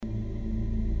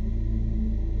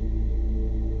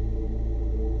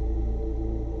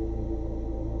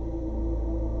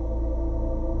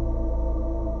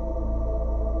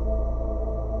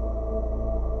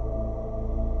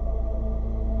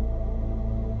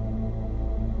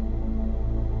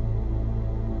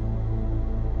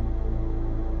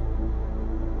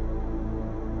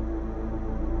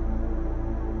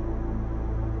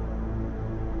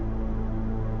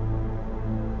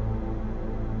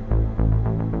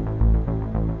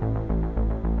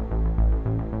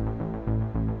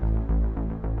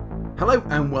Hello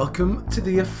and welcome to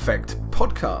the Effect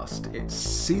Podcast. It's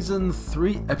Season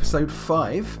 3, Episode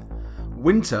 5.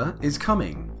 Winter is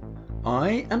coming.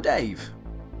 I am Dave.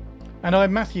 And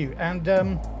I'm Matthew. And,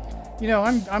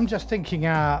 I'm just thinking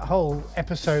our whole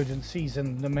episode and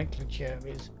season nomenclature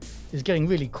is getting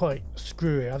really quite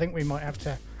screwy. I think we might have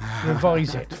to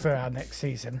revise it for our next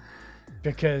season.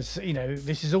 Because,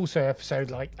 this is also episode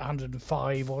like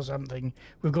 105 or something.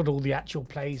 We've got all the actual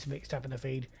plays mixed up in the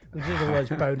feed. We did all those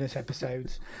bonus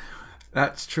episodes.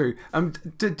 That's true.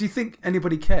 Do you think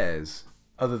anybody cares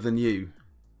other than you?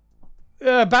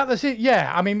 About this?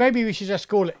 Yeah. I mean, maybe we should just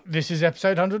call it, this is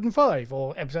episode 105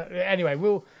 or episode...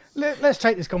 Anyway, let's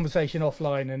take this conversation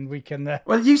offline and we can...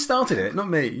 Well, you started it, not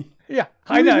me. Yeah,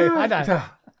 I know.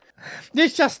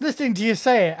 It's just listening to you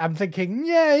say it, I'm thinking,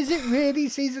 is it really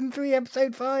season 3,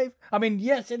 episode 5? I mean,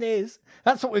 yes, it is.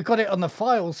 That's what we've got it on the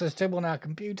file system on our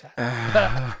computer.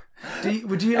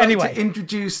 Would you like to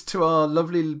introduce to our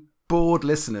lovely bored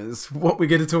listeners what we're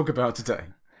going to talk about today?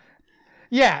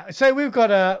 Yeah, so we've got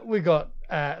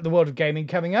the world of gaming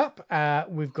coming up.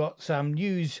 We've got some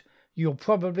news you're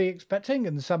probably expecting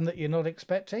and some that you're not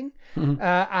expecting. Mm-hmm.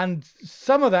 And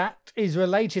some of that is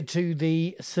related to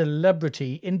the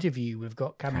celebrity interview we've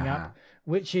got coming up,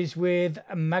 which is with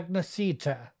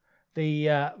Magnesita,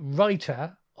 the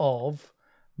writer of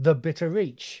The Bitter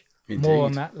Reach. Indeed. More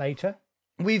on that later.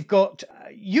 You've got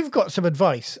some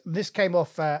advice. This came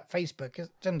off Facebook,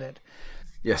 isn't it?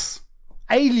 Yes.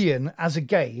 Alien as a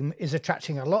game is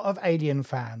attracting a lot of Alien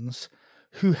fans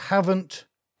who haven't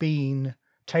been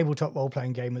tabletop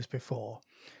role-playing gamers before.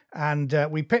 And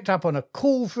we picked up on a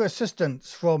call for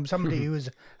assistance from somebody who was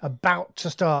about to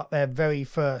start their very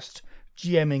first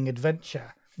GMing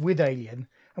adventure with Alien.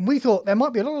 And we thought there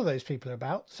might be a lot of those people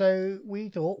about. So we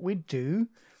thought we'd do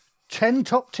 10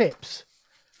 top tips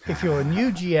if you're a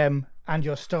new GM and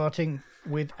you're starting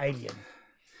with Alien.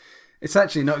 It's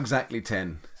actually not exactly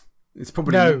 10. It's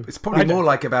probably more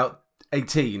like about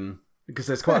 18 because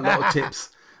there's quite a lot of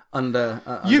tips under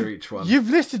each one. You've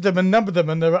listed them and numbered them,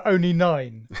 and there are only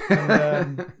 9.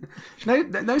 And,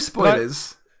 no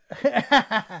spoilers.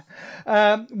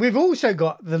 We've also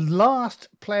got the last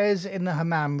Players in the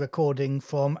Hammam recording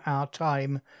from our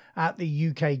time at the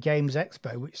UK Games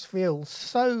Expo, which feels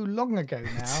so long ago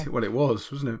now. Well, it was,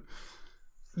 wasn't it?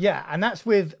 Yeah, and that's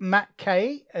with Matt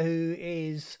Kay, who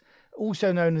is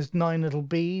also known as Nine Little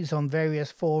Bees on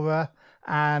various fora,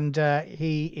 and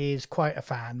he is quite a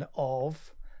fan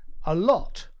of a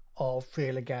lot of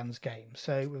Friel Gans games.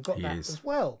 So we've got that as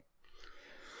well.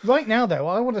 Right now, though,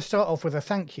 I want to start off with a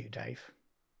thank you, Dave.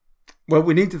 Well,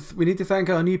 we need to thank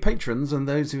our new patrons and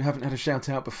those who haven't had a shout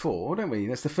out before, don't we?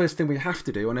 That's the first thing we have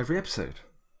to do on every episode.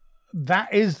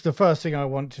 That is the first thing I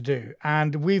want to do.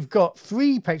 And we've got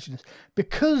 3 patrons.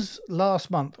 Because last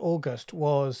month, August,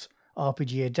 was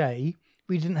RPG A Day,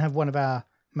 we didn't have one of our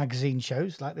magazine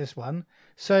shows like this one.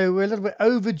 So we're a little bit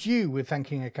overdue with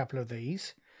thanking a couple of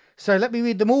these. So let me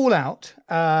read them all out.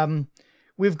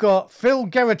 We've got Phil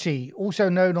Geraghty, also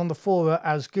known on the fora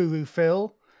as Guru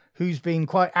Phil, who's been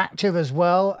quite active as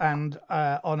well and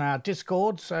on our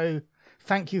Discord. So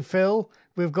thank you, Phil.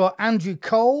 We've got Andrew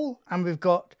Cole and we've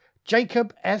got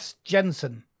Jacob S.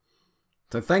 Jensen.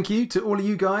 So thank you to all of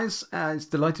you guys. It's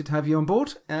delighted to have you on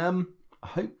board. I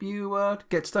hope you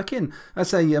get stuck in. I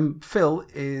say Phil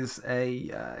is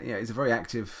he's a very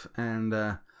active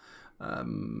and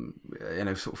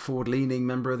sort of forward-leaning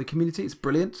member of the community. It's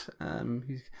brilliant.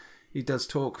 He does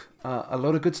talk a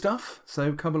lot of good stuff.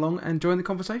 So come along and join the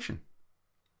conversation.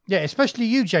 Yeah, especially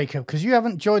you, Jacob, because you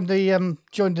haven't joined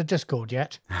the Discord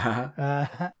yet.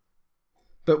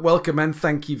 But welcome and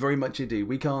thank you very much indeed.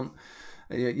 We can't.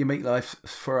 You make life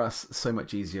for us so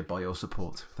much easier by your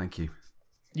support. Thank you.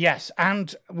 Yes,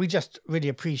 and we just really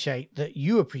appreciate that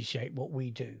you appreciate what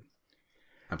we do.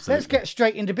 Absolutely. Let's get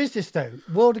straight into business, though.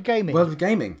 World of Gaming. World of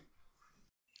Gaming.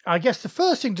 I guess the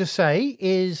first thing to say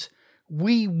is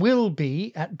we will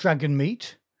be at Dragon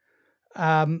Meet.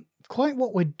 Quite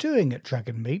what we're doing at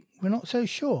Dragon Meet, we're not so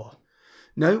sure.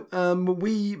 No,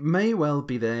 we may well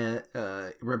be there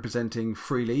representing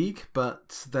Free League,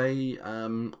 but they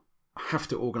have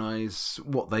to organise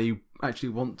what they actually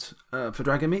want for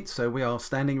Dragon Meet, so we are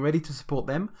standing ready to support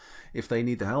them if they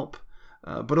need the help.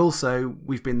 But also,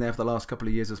 we've been there for the last couple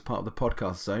of years as part of the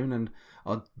podcast zone, and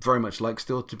I'd very much like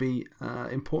still to be an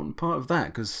important part of that,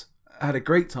 because I had a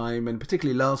great time, and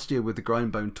particularly last year with the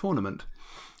Grindbone tournament.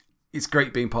 It's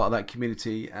great being part of that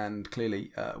community, and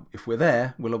clearly, if we're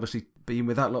there, we'll obviously be in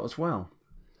with that lot as well.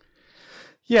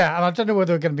 Yeah, and I don't know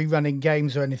whether we're going to be running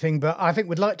games or anything, but I think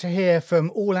we'd like to hear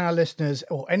from all our listeners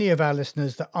or any of our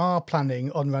listeners that are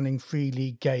planning on running Free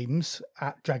League games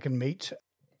at Dragon Meet.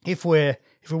 if we're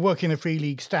working a Free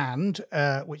League stand,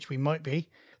 which we might be,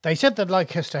 they said they'd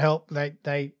like us to help.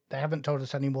 They haven't told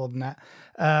us any more than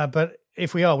that. But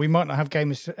if we are, we might not have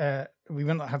games. We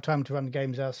might not have time to run the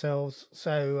games ourselves.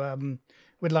 So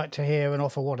we'd like to hear and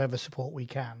offer whatever support we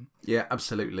can. Yeah,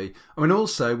 absolutely. I mean,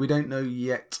 also, we don't know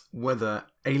yet whether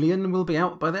Alien will be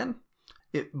out by then.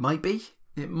 It might be.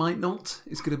 It might not.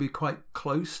 It's going to be quite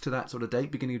close to that sort of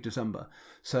date, beginning of December.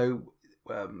 So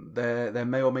there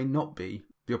may or may not be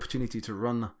the opportunity to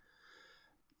run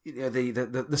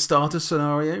the starter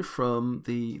scenario from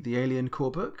the Alien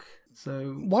core book.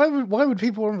 So why would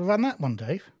people want to run that one,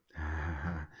 Dave?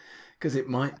 Because it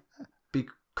might be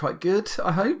quite good,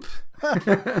 I hope.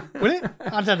 Will it?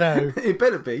 I don't know. It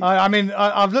better be. I mean,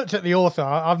 I've looked at the author.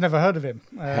 I've never heard of him.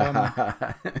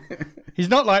 He's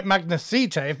not like Magnus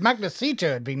Sita. If Magnus Sita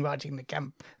had been writing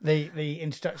the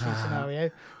introduction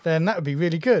scenario, then that would be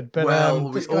really good.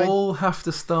 But we all have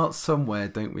to start somewhere,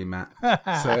 don't we, Matt?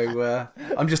 So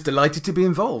I'm just delighted to be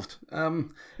involved.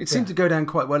 It seemed to go down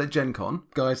quite well at Gen Con.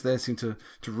 Guys there seem to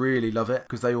really love it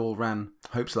because they all ran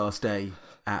Hope's Last Day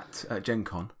at Gen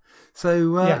Con.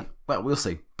 So, well, we'll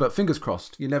see. But fingers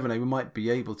crossed. You never know. We might be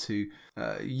able to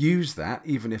use that,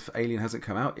 even if Alien hasn't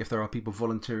come out. If there are people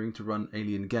volunteering to run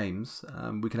Alien games,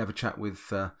 we can have a chat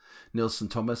with Nilsson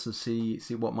Thomas and see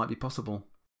what might be possible.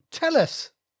 Tell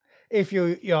us if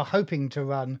you're hoping to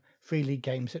run Free League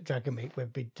games at Dragonmeet.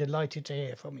 We'd be delighted to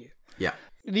hear from you. Yeah.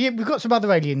 We've got some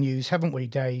other Alien news, haven't we,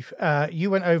 Dave? You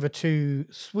went over to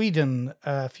Sweden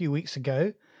a few weeks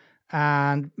ago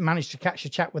and managed to catch a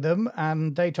chat with them,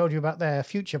 and they told you about their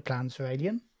future plans for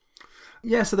Alien.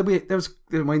 Yeah, so we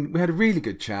had a really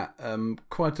good chat.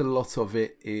 Quite a lot of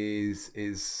it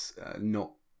is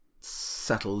not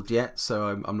settled yet,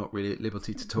 so I'm not really at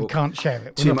liberty to talk. We can't share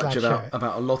it. Too much about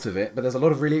a lot of it, but there's a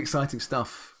lot of really exciting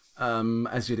stuff,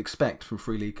 as you'd expect from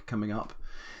Free League coming up.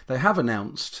 They have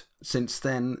announced since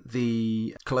then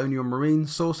the Colonial Marine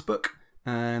sourcebook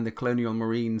and the Colonial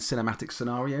Marine cinematic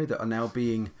scenario that are now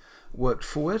being worked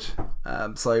forward.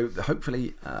 So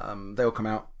hopefully they'll come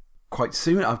out quite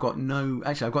soon. I've got no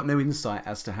insight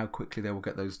as to how quickly they will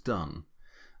get those done.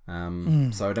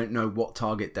 So I don't know what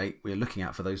target date we're looking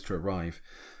at for those to arrive.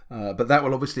 But that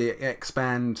will obviously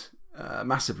expand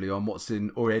massively on what's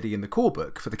already in the core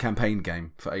book for the campaign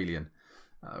game for Alien,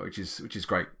 which is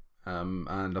great. And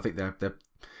I think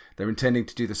they're intending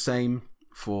to do the same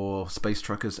for space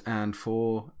truckers and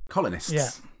for colonists.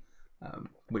 Yeah.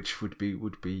 Which would be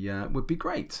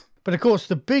great. But of course,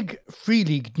 the big Free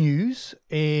League news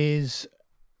is,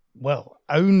 well,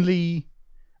 only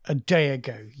a day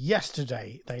ago,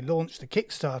 yesterday, they launched the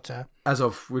Kickstarter. As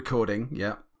of recording,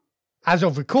 yeah. As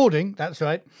of recording, that's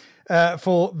right,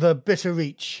 for the Bitter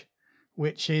Reach,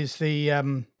 which is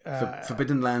the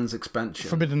Forbidden Lands expansion.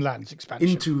 Forbidden Lands expansion.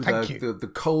 Into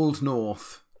the cold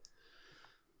north,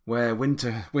 where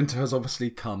winter has obviously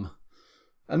come.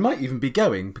 And might even be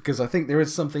going, because I think there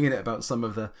is something in it about some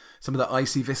of the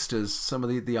icy vistas. Some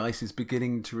of the ice is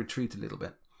beginning to retreat a little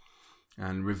bit,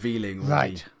 and revealing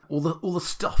all the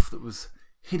stuff that was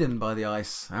hidden by the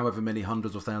ice, however many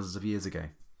hundreds or thousands of years ago.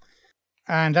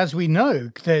 And as we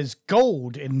know, there's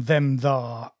gold in them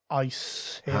thar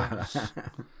ice hills.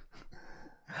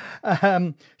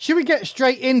 Should we get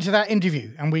straight into that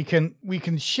interview, and we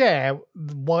can share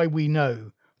why we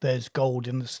know there's gold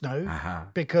in the snow,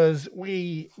 because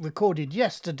we recorded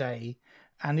yesterday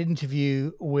an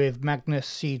interview with Magnus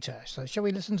Sita. So shall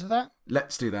we listen to that?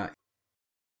 Let's do that.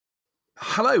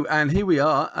 Hello, and here we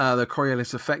are, the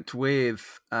Coriolis Effect,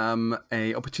 with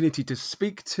a opportunity to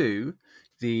speak to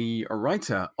the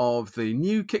writer of the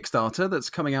new Kickstarter that's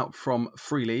coming out from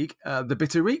Free League, The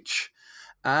Bitter Reach.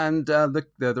 And the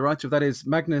writer of that is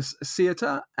Magnus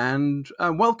Sita. And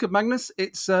welcome, Magnus.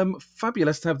 It's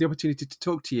fabulous to have the opportunity to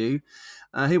talk to you.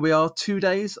 Here we are 2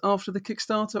 days after the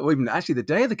Kickstarter, or even actually the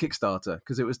day of the Kickstarter,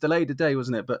 because it was delayed a day,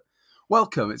 wasn't it? But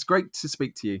welcome. It's great to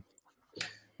speak to you.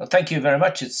 Well, thank you very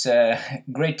much. It's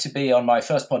great to be on my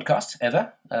first podcast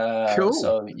ever. Cool.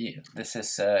 So this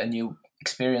is a new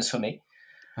experience for me.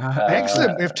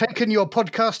 Excellent. We've taken your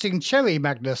podcasting cherry,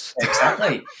 Magnus.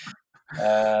 Exactly.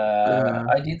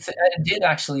 I did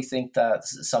actually think that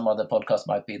some other podcast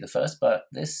might be the first, but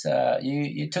this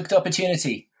you took the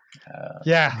opportunity.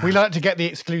 We like to get the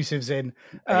exclusives in.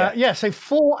 So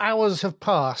 4 hours have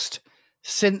passed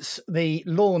since the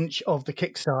launch of the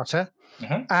Kickstarter,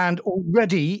 and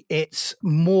already it's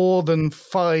more than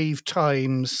 5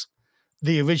 times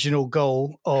the original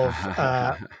goal of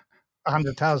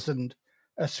 100,000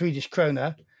 Swedish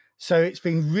krona. So it's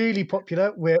been really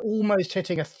popular. We're almost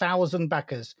hitting 1,000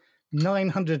 backers,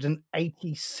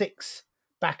 986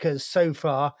 backers so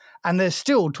far, and there's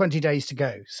still 20 days to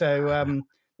go. So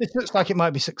this looks like it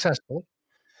might be successful.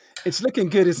 It's looking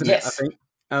good, isn't Yes. it?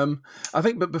 I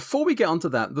think. But before we get onto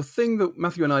that, the thing that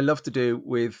Matthew and I love to do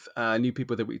with new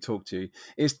people that we talk to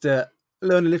is to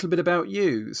learn a little bit about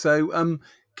you. So,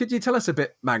 could you tell us a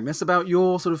bit, Magnus, about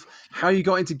your sort of how you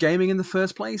got into gaming in the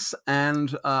first place?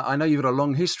 And I know you've got a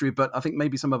long history, but I think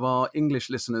maybe some of our English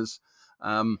listeners,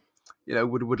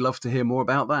 would love to hear more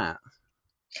about that.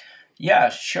 Yeah,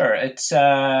 sure. It's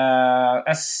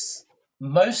as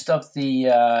most of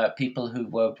the people who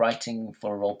were writing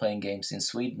for role-playing games in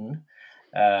Sweden,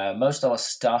 most of us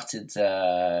started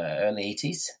early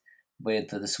 80s with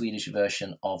the Swedish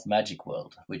version of Magic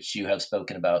World, which you have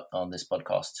spoken about on this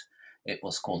podcast. It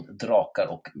was called Drakar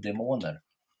och Demoner.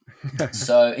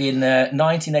 So in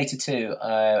 1982,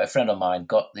 a friend of mine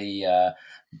got the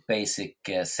basic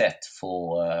set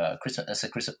for Christmas as a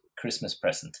Christmas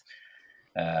present.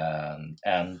 And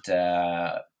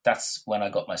that's when I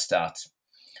got my start.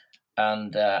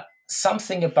 And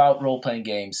something about role-playing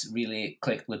games really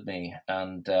clicked with me.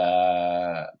 And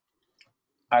I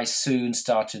soon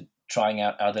started trying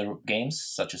out other games,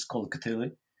 such as Call of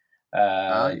Cthulhu,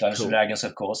 Dungeons and Dragons,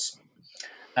 of course.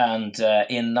 And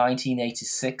in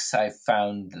 1986, I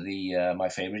found my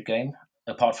favorite game.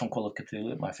 Apart from Call of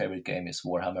Cthulhu, my favorite game is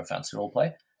Warhammer Fantasy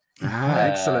Roleplay.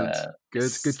 Excellent.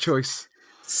 Good choice.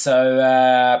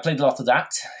 So played a lot of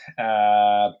that,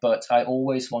 but I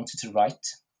always wanted to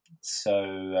write. So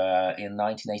in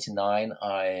 1989,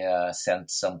 I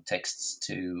sent some texts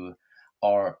to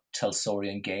R.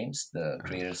 Telsorian Games, the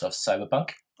creators of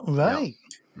Cyberpunk. Right.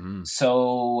 Yeah. Mm.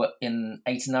 So in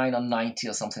 89 or 90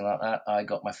 or something like that, I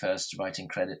got my first writing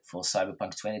credit for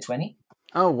Cyberpunk 2020.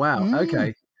 Oh, wow.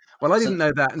 Okay. Well, I didn't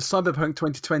know that, and Cyberpunk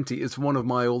 2020 is one of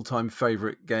my all-time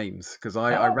favorite games because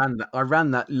I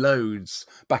ran that loads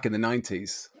back in the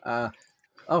 90s.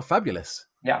 Fabulous!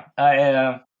 Yeah,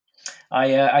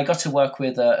 I got to work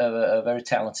with a very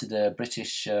talented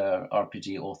British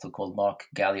RPG author called Mark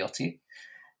Galliotti,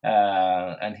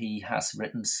 and he has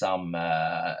written some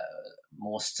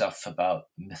more stuff about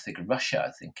Mythic Russia,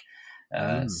 I think.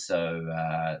 So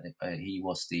he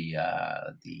was the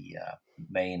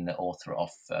main author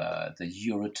of the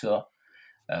Eurotour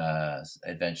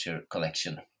adventure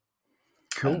collection.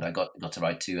 Cool. And I got to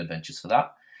write 2 adventures for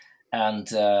that. And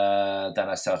then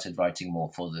I started writing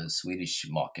more for the Swedish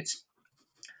market.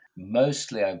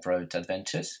 Mostly I wrote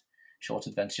adventures, short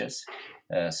adventures,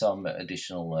 some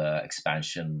additional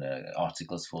expansion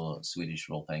articles for Swedish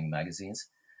role-playing magazines.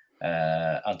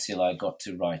 Until I got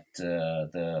to write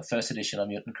the first edition of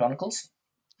Mutant Chronicles.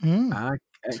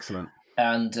 Excellent.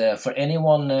 And for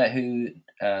anyone who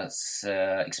has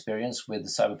experience with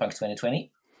Cyberpunk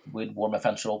 2020, with Warhammer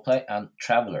Fantasy Roleplay and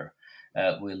Traveller,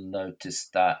 will notice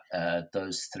that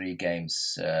those 3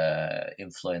 games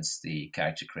influence the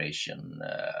character creation,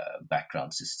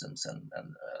 background systems, and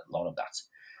a lot of that.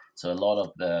 So a lot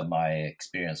of my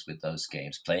experience with those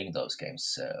games, playing those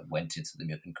games, went into the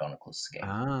Mutant Chronicles game.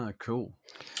 Cool.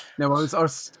 Now, I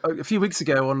was a few weeks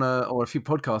ago or a few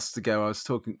podcasts ago,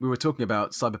 we were talking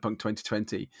about Cyberpunk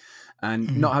 2020,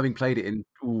 and not having played it in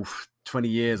 20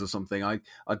 years or something, I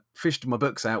fished my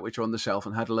books out, which are on the shelf,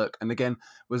 and had a look, and again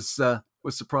was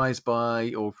surprised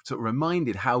by, or sort of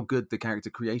reminded how good the character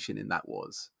creation in that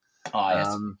was.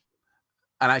 Yes.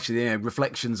 And actually,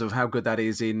 reflections of how good that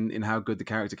is in how good the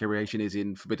character creation is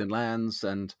in Forbidden Lands.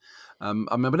 And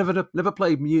I've never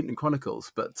played Mutant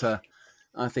Chronicles, but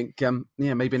I think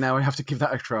maybe now I have to give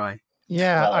that a try.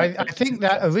 Yeah, I think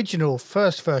that original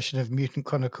first version of Mutant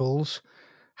Chronicles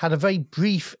had a very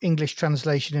brief English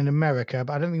translation in America,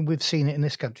 but I don't think we've seen it in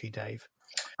this country, Dave.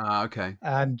 Okay.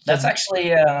 And that's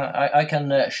actually, I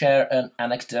can share an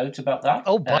anecdote about that.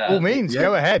 Oh, by all means,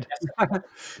 go ahead.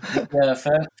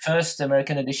 The first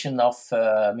American edition of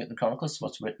Mutant Chronicles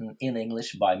was written in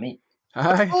English by me.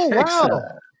 Oh, wow.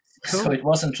 So it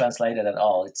wasn't translated at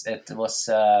all. It was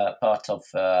part of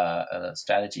a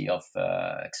strategy of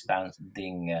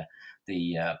expanding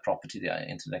the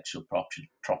intellectual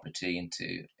property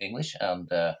into English, and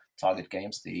Target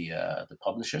Games, the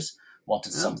publishers,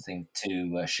 wanted something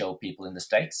to show people in the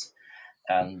States,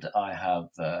 and I have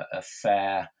a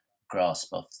fair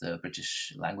grasp of the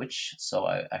British language, so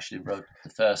I actually wrote the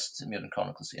first Mutant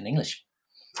Chronicles in English,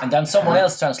 and then someone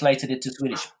else translated it to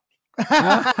Swedish.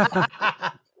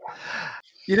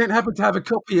 You don't happen to have a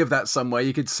copy of that somewhere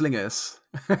you could sling us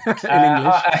in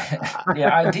English?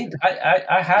 I did.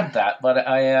 I had that, but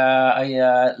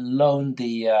I loaned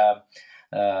the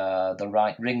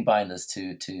ring binders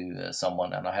to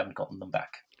someone, and I haven't gotten them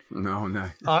back. No.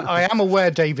 I am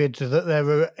aware, David, that there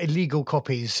are illegal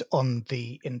copies on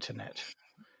the internet.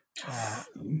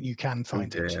 you can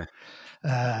find it. dear.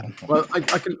 Um, Well, I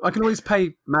can always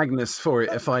pay Magnus for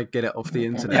it if I get it off the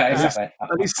internet. Yeah, exactly.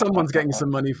 At least someone's getting some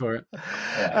money for it.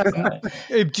 Yeah,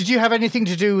 exactly. did you have anything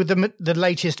to do with the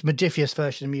latest Modiphius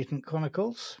version of Mutant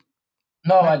Chronicles?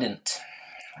 No, I didn't.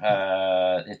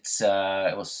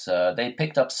 It was they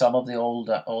picked up some of the old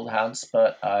hands,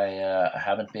 but I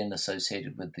haven't been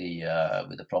associated with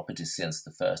the property since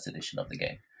the first edition of the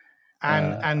game.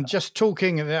 And just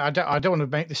talking, I don't want to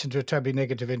make this into a terribly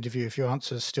negative interview if your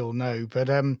answer is still no, but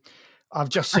I've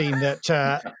just seen that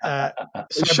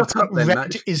Shut up then, Red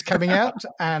Matt. is coming out,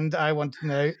 and I want to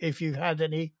know if you had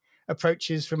any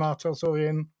approaches from Artos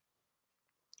Orion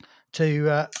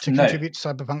to contribute to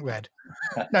Cyberpunk Red.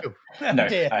 No, No,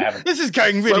 dear. I haven't. This is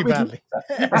going really badly.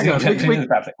 Hang on,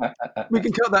 we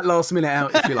can cut that last minute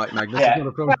out if you like, Magnus. Yeah. It's not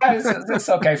a problem. It's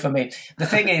okay for me. The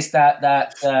thing is that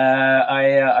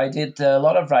I did a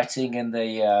lot of writing in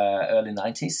the early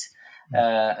 90s,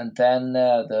 and then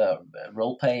the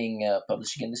role-playing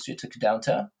publishing industry took a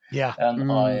downturn. Yeah, and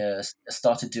I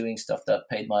started doing stuff that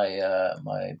paid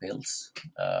my bills,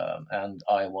 and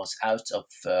I was out of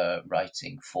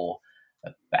writing for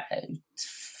about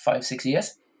 5-6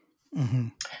 years.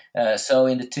 Mm-hmm. So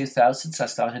in the 2000s, I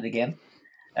started again,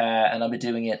 and I've been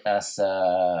doing it as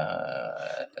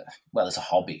a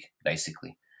hobby,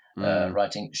 basically,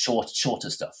 writing shorter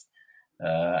stuff.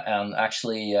 And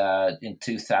actually, in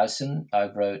 2000, I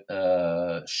wrote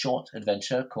a short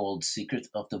adventure called Secret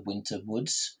of the Winter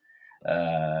Woods.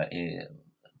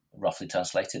 Roughly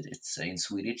translated, it's in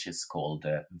Swedish. It's called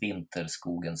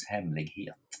Vinterskogens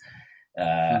hemlighet.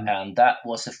 And that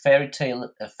was a fairy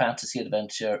tale, a fantasy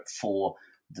adventure for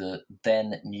the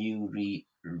then new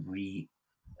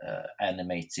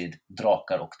animated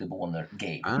Drakar och Demoner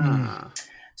game.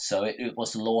 So it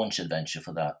was a launch adventure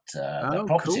for that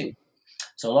property. Cool.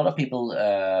 So a lot of people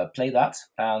play that,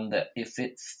 and if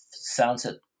it sounds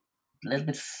a little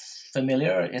bit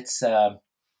familiar, it's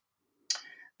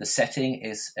the setting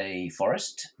is a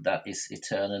forest that is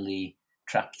eternally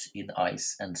trapped in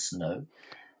ice and snow.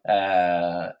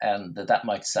 And that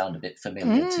might sound a bit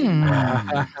familiar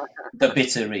to the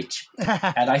Bitter Reach.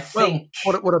 And I think...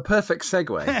 Well, what a perfect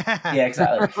segue. Yeah,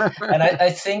 exactly. And I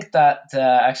think that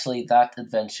actually that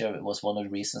adventure was one of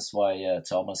the reasons why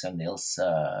Thomas and Nils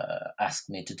asked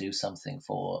me to do something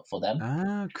for them.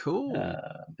 Ah, cool.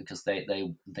 Because they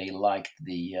liked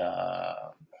the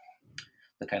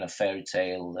kind of fairy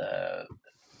tale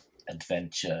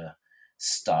adventure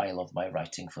style of my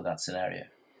writing for that scenario.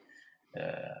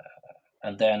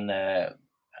 And then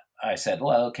I said,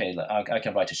 well, okay, I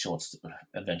can write a short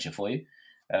adventure for you.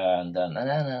 And then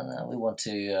we want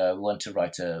to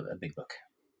write a big book.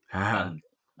 And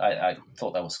I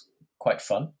thought that was quite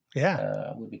fun.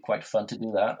 Yeah, it would be quite fun to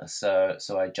do that. So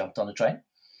I jumped on the train.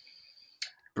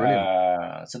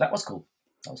 Brilliant. So that was cool.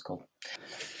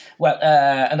 Well,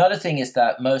 another thing is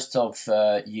that most of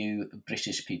you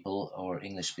British people or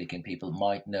English-speaking people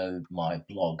might know my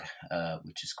blog,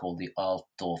 which is called the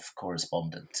Altdorf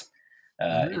Correspondent.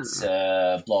 It's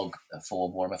a blog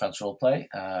for Warhammer Fantasy Roleplay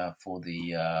for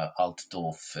the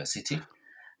Altdorf city.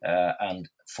 And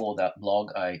for that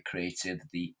blog, I created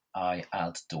the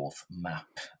Altdorf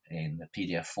map in the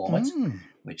PDF format,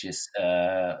 which is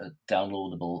a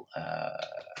downloadable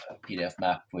PDF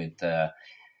map with...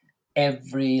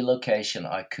 every location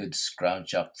I could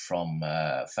scrounge up from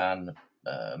fan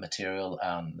material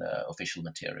and official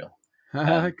material.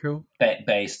 Cool.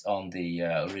 Based on the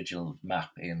original map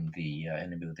in the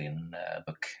Enemy Within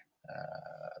book.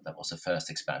 That was the first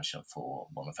expansion for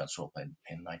Warhammer Fantasy Roleplay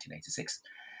in 1986.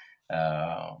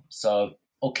 So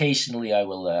occasionally I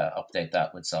will update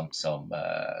that with some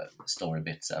story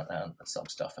bits and some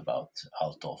stuff about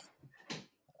Altdorf.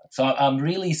 So I'm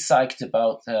really psyched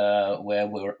about where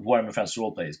Warhammer Fantasy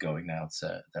Roleplay is going now.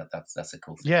 So that's a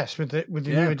cool thing. Yes, with the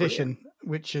new edition,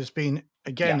 which has been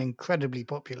again incredibly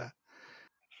popular.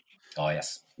 Oh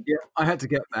yes. Yeah, I had to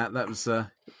get that. That was I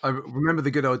remember the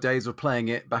good old days of playing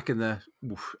it back in the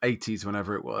 80s,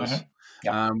 whenever it was. Mm-hmm.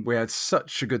 Yeah. We had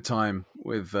such a good time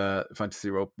with Warhammer Fantasy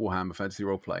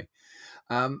Roleplay.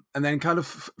 And then kind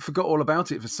of forgot all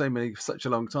about it for such a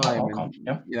long time.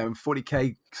 And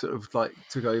 40K sort of like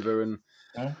took over, and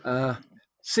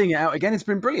seeing it out again, it's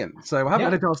been brilliant. So I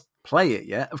haven't had a chance to play it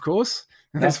yet, of course.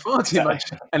 There's far too much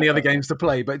any other games to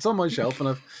play, but it's on my shelf,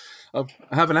 and I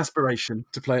have an aspiration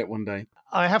to play it one day.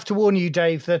 I have to warn you,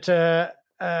 Dave, that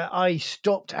I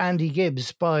stopped Andy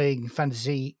Gibbs buying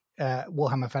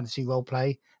Warhammer Fantasy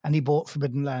Roleplay, and he bought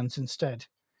Forbidden Lands instead.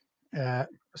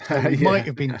 So he might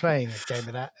have been playing a game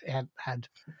of that had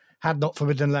had not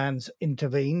Forbidden Lands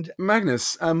intervened.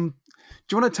 Magnus, do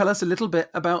you want to tell us a little bit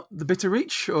about the Bitter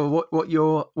Reach, or what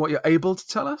you're able to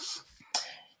tell us?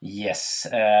 Yes,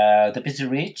 the Bitter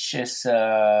Reach is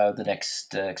the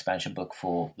next expansion book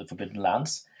for the Forbidden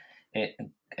Lands. It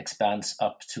expands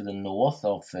up to the north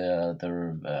of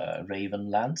the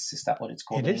Raven Lands. Is that what it's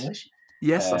called in English?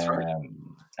 Yes, that's right.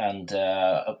 And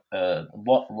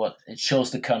what it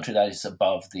shows the country that is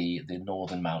above the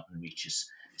northern mountain reaches.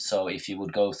 So if you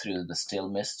would go through the Still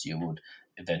Mist, you would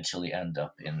eventually end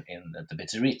up in the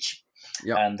Bitter Reach.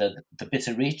 Yep. And the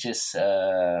Bitter Reach is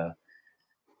an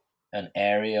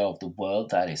area of the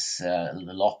world that is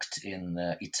locked in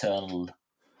eternal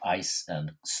ice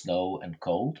and snow and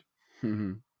cold.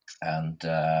 Mm-hmm. And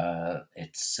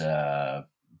it's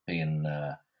been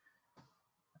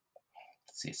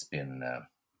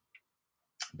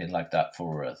like that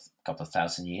for a couple of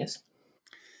thousand years.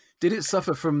 Did it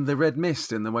suffer from the Red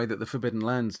Mist in the way that the Forbidden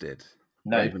Lands did?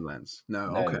 No. Ravenlands?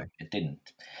 No, okay. It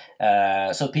didn't.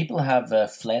 So people have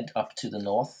fled up to the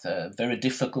north. Very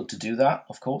difficult to do that,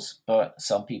 of course, but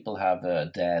some people have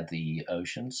dared the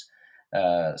oceans.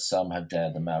 Some have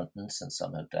dared the mountains, and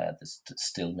some have dared the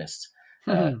Still Mist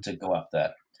to go up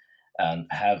there, and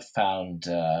have found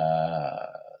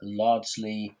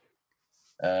largely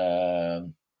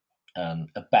an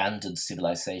abandoned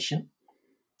civilization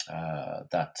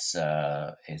that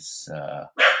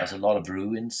has a lot of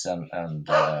ruins and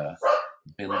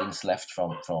buildings left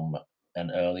from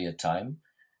an earlier time,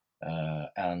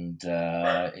 and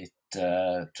it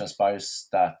transpires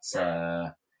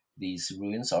that these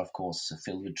ruins are, of course,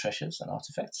 filled with treasures and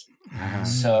artifacts.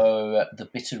 So the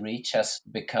Bitter Reach has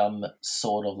become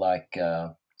sort of like,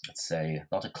 let's say,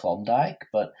 not a Klondike,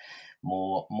 but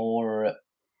more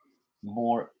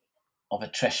of a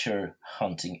treasure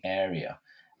hunting area.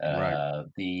 Right.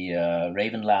 The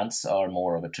Ravenlands are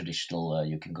more of a traditional,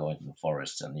 you can go into the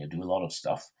forest and you do a lot of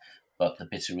stuff, but the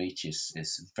Bitter Reach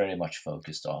is very much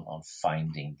focused on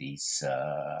finding these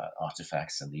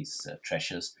artifacts and these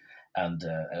treasures, and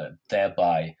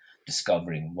thereby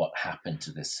discovering what happened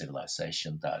to this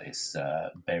civilization that is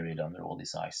buried under all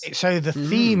this ice. So the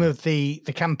theme of the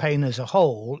campaign as a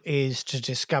whole is to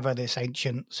discover this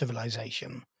ancient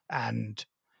civilization and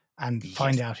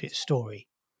find out its story.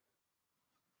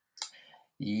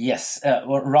 Yes,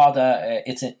 or rather,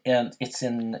 it's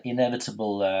an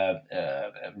inevitable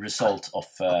result of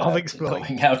exploring,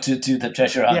 going out to do the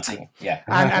treasure hunting. Yeah.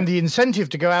 And the incentive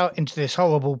to go out into this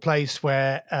horrible place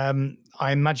where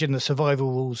I imagine the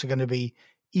survival rules are going to be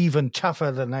even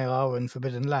tougher than they are in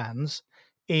Forbidden Lands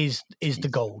is the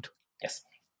gold.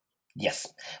 Yes.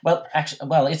 Well,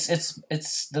 actually,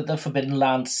 it's the Forbidden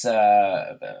Lands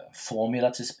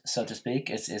formula, so to speak.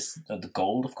 Is the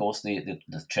gold, of course, the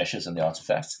treasures and the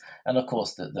artifacts, and of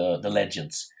course the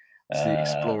legends. The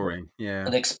exploring,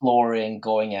 the exploring,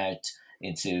 going out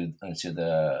into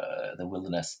the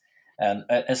wilderness, and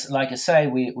as like I say,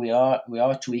 we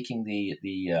are tweaking the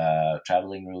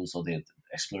traveling rules or the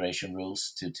exploration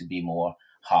rules to be more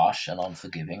harsh and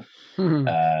unforgiving.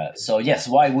 So yes,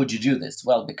 why would you do this?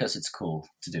 Well, because it's cool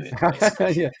to do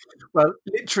it. Yeah. Well,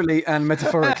 literally and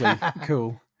metaphorically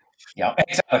cool. Yeah,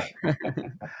 exactly.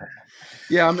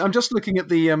 Yeah, I'm just looking at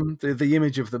the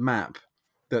image of the map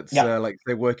that's like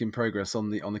their work in progress on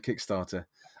the Kickstarter.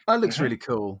 It looks really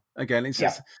cool. Again, it's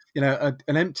just an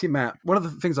empty map. One of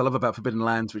the things I love about Forbidden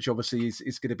Lands, which obviously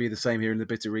is going to be the same here in the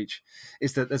Bitter Reach,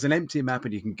 is that there's an empty map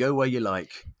and you can go where you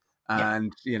like.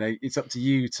 And it's up to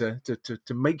you to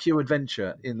make your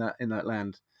adventure in that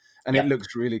land, and it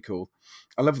looks really cool.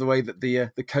 I love the way that the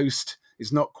coast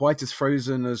is not quite as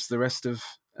frozen as the rest of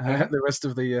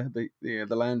the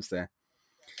lands there.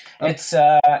 It's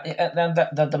then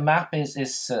the map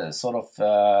is sort of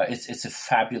it's a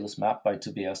fabulous map by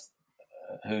Tobias,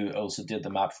 who also did the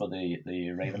map for the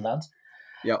Ravenlands.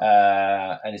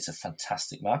 And it's a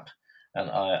fantastic map. And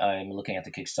I'm looking at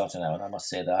the Kickstarter now, and I must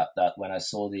say that when I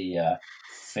saw the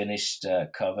finished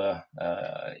cover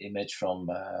image from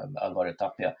Alvaro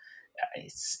Tapia,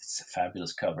 it's a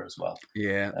fabulous cover as well.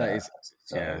 Yeah, that is.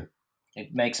 So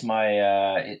it makes me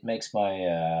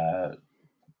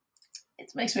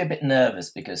a bit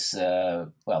nervous because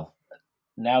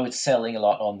now it's selling a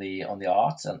lot on the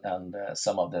art and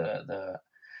some of the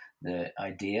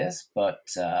ideas, but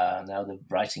now the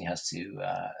writing has to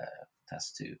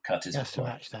cut his to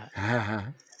match that.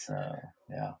 So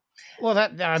yeah. Well,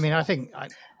 I think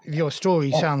your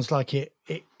story sounds like it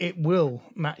will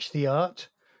match the art.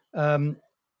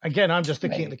 Again, I'm just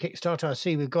looking at the Kickstarter. I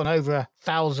see we've gone over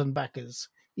 1,000 backers,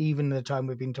 even the time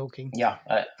we've been talking. Yeah.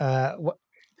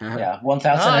 Yeah, I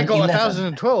 1011. got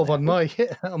 1012 on my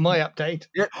update.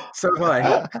 Yeah, so have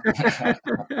I.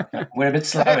 We're a bit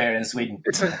slow here in Sweden.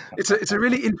 It's a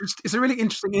really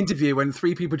interesting interview when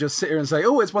three people just sit here and say,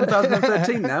 "Oh, it's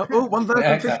 1013 now. Oh,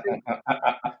 1015."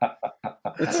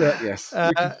 It's yes.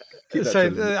 Keep that to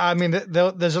them. I mean,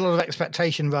 there's a lot of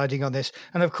expectation riding on this,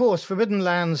 and of course, Forbidden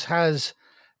Lands has,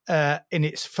 in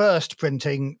its first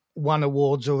printing, won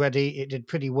awards already. It did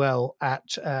pretty well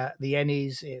at the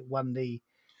Ennies. It won the.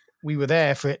 We were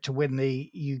there for it to win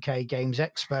the UK Games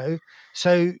Expo.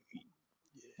 So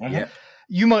Yeah.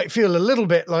 you might feel a little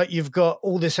bit like you've got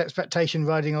all this expectation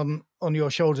riding on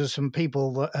your shoulders from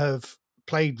people that have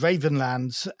played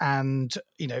Ravenlands and,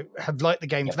 you know, have liked the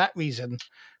game for that reason.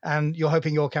 And you're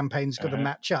hoping your campaign's got to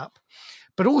match up.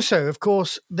 But also, of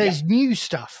course, there's new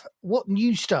stuff. What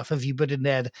new stuff have you put in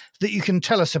there that you can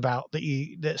tell us about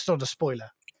that's not a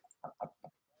spoiler?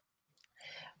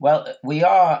 Well, we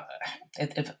are.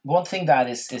 One thing that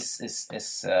is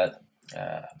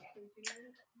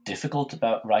difficult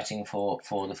about writing for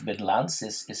the Forbidden Lands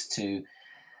is to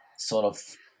sort of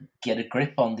get a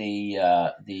grip on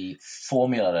the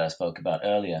formula that I spoke about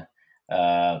earlier.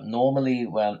 Normally,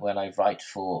 when I write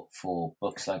for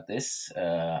books like this,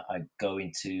 I go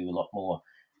into a lot more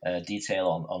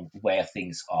detail on where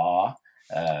things are.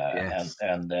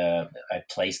 And I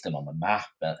place them on the map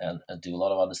and do a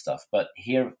lot of other stuff. But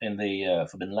here in the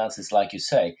Forbidden Lands, it's like you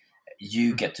say,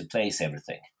 you get to place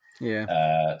everything.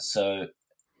 Yeah. So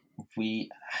we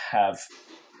have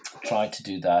tried to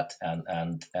do that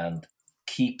and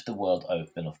keep the world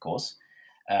open, of course,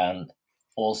 and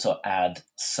also add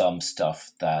some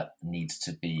stuff that needs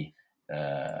to be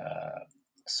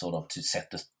sort of to set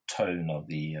the tone of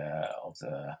the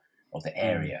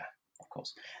area. Of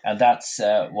course, and that's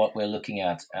what we're looking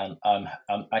at. And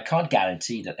I can't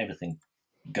guarantee that everything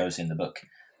goes in the book,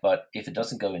 but if it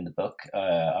doesn't go in the book,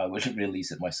 I will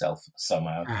release it myself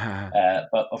somehow.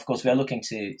 But of course, we are looking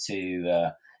to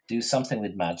do something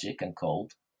with magic and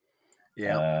cold.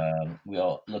 Yeah, we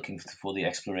are looking for the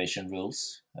exploration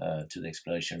rules to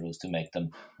make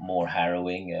them more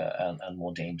harrowing and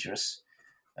more dangerous.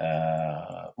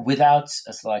 Without,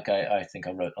 as like I think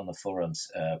I wrote on the forums,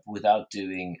 without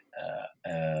doing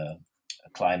a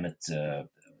climate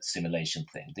simulation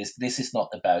thing. This is not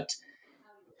about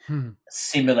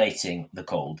simulating the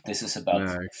cold. This is about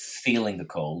feeling the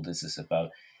cold. This is about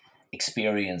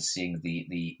experiencing the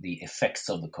effects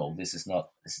of the cold. This is not.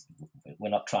 We're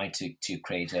not trying to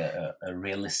create a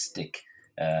realistic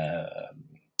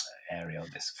area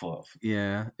of this for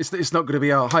it's not going to be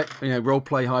a role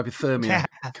play hypothermia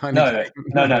kind of game.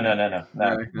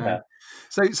 No.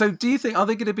 So do you think, are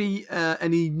there going to be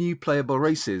any new playable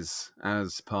races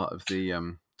as part of the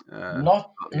we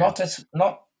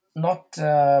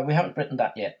haven't written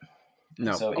that yet.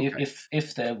 No. So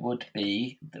if there would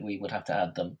be, we would have to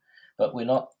add them, but we're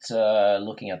not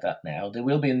looking at that now. There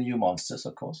will be new monsters,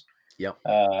 of course. Yep.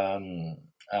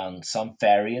 And some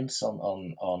variants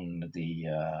on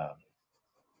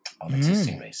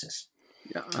existing races.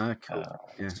 Yeah, cool.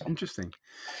 Interesting.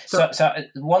 So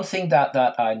one thing that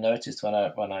I noticed when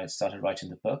I started writing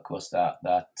the book was that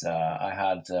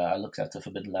I looked at the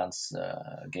Forbidden Lands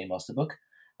Game Master book,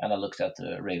 and I looked at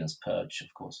the Raven's Purge,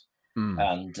 of course,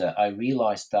 and I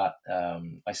realized that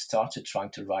I started trying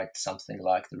to write something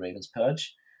like the Raven's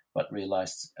Purge, but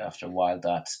realized after a while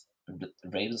that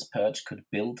Raven's Purge could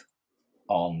build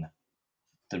on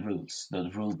the rules, the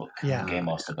rule book, the Game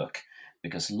Master book,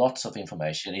 because lots of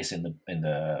information is in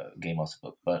the Game Master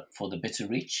book. But for the Bitter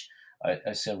Reach,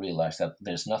 I soon realized that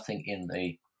there's nothing in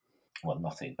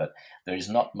but there is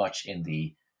not much in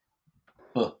the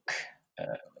book,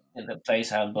 in the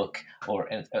player's handbook, or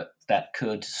that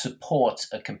could support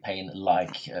a campaign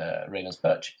like Raven's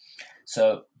Purge.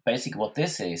 So basically, what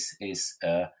this is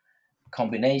a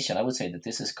combination. I would say that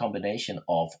this is a combination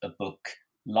of a book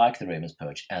like the Raven's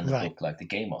Purge and a book like the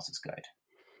Game Master's Guide.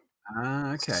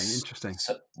 Okay, interesting.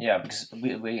 So, because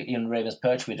we in Raven's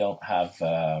Purge we don't have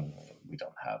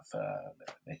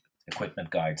equipment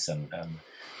guides and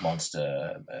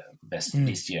monster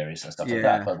bestiaries and stuff like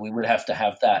that. But we would have to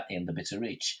have that in the Bitter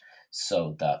Reach,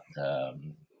 so that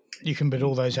you can put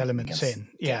all those elements in.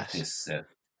 Yes.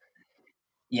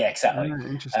 Exactly.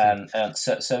 Interesting. And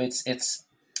so it's.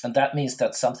 And that means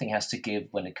that something has to give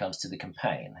when it comes to the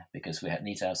campaign, because we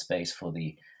need to have space for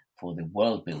the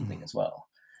world building as well.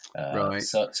 Right.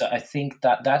 So I think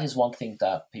that is one thing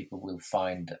that people will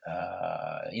find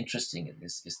interesting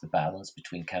is the balance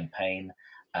between campaign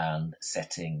and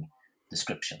setting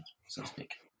description, so to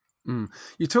speak.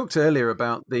 You talked earlier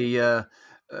about the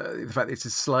the fact that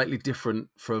it's slightly different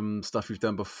from stuff you've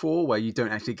done before, where you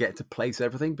don't actually get to place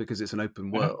everything because it's an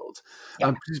open world.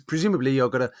 Yeah. Presumably, you're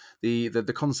gonna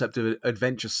the concept of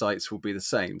adventure sites will be the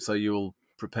same, so you'll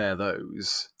prepare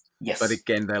those. Yes. But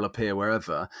again, they'll appear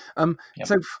wherever. Yep.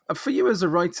 So, for you as a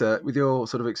writer, with your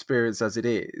sort of experience as it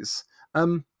is,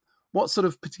 what sort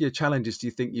of particular challenges do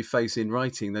you think you face in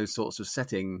writing those sorts of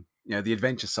setting, the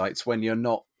adventure sites, when you're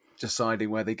not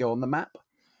deciding where they go on the map?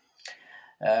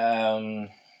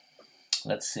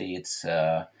 Let's see. It's.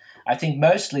 I think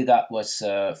mostly that was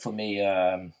for me.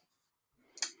 I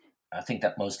think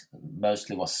that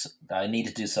mostly was I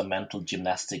needed to do some mental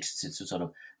gymnastics to sort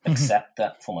of accept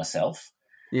that for myself.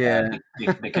 Yeah,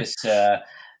 because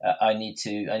I need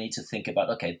to think about,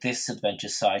 okay, this adventure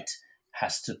site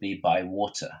has to be by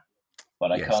water,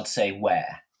 but I Yes. can't say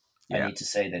where. Yeah. I need to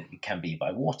say that it can be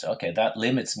by water. Okay, that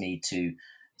limits me to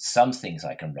some things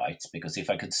I can write, because if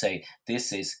I could say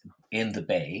this is in the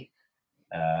bay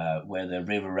where the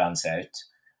river runs out,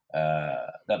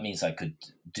 that means I could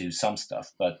do some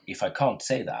stuff. But if I can't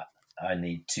say that, I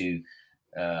need to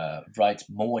write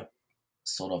more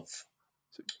sort of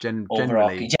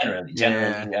generally,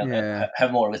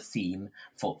 have more of a theme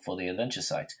for the adventure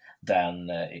site than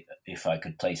if I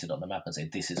could place it on the map and say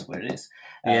this is where it is.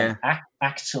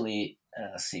 Actually,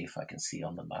 see if I can see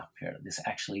on the map here. There's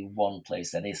actually one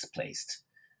place that is placed.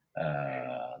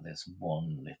 There's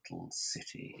one little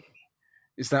city.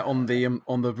 Is that on the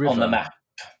river? On the map?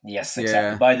 Yes,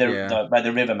 exactly. By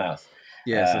the river mouth.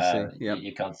 Yes, I see. Yep.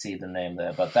 You can't see the name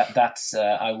there, but that's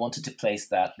I wanted to place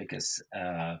that because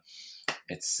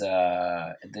it's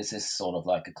this is sort of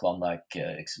like a Klondike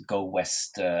go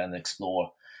west and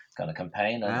explore kind of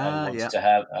campaign, and I wanted to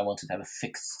have a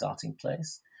fixed starting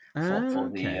place for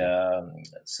the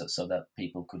so that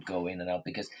people could go in and out,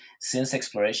 because since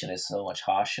exploration is so much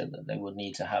harsher, that they would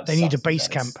need to have. They need a base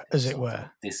camp, as it were.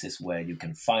 This is where you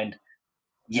can find.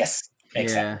 Yes.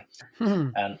 Exactly,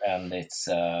 and it's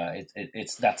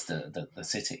that's the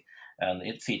city, and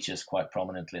it features quite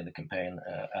prominently in the campaign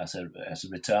as a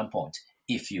return point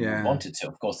if you wanted to.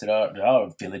 Of course, there are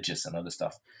villages and other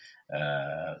stuff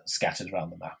scattered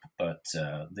around the map, but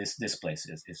this place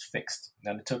is fixed,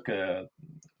 and it took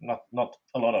not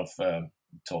a lot of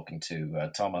talking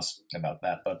to Thomas about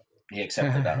that, but he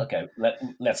accepted that. Okay,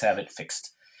 let's have it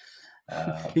fixed.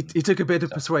 He took a bit of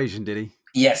persuasion, did he?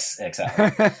 Yes,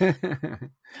 exactly.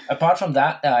 Apart from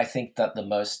that, I think that the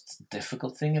most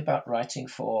difficult thing about writing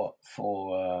for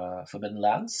Forbidden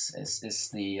Lands is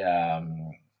the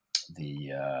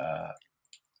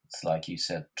it's like you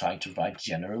said, trying to write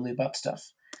generally about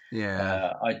stuff.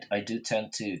 Yeah, I do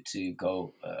tend to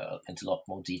go into a lot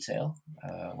more detail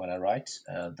when I write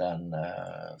than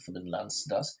Forbidden Lands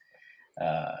does,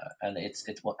 and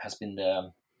it's what has been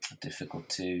difficult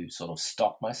to sort of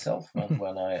stop myself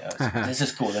when I this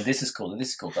is cool and this is cool and this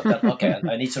is cool, but then okay,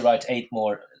 I need to write 8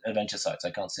 more adventure sites. I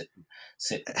can't sit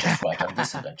just write on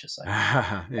this adventure site.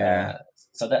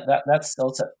 So that's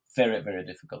also very, very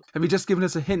difficult. Have you just given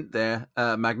us a hint there,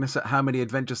 Magnus, at how many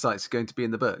adventure sites are going to be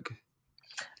in the book?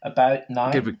 About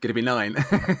 9. Going to be 9.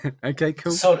 Okay,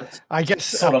 cool. I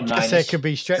guess there could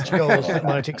be stretch goals that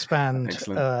might expand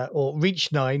or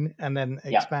reach 9 and then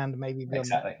expand maybe beyond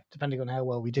that, depending on how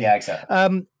well we do. Yeah,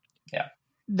 exactly.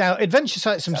 Now, adventure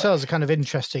sites themselves are kind of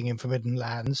interesting in Forbidden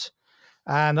Lands,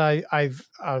 and I've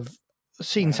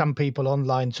seen some people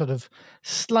online sort of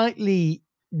slightly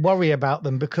worry about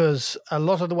them because a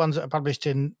lot of the ones that are published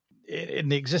in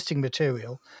the existing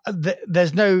material,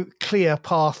 there's no clear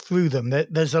path through them.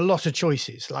 There's a lot of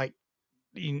choices, like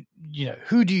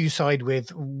who do you side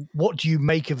with, what do you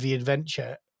make of the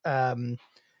adventure.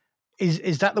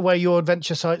 Is that the way your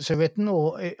adventure sites are written,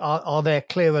 or are there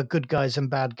clearer good guys and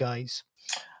bad guys?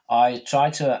 I try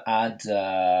to add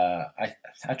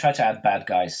I try to add bad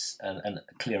guys and a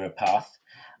clearer path.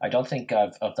 I don't think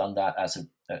I've done that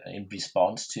in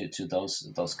response to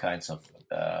those kinds of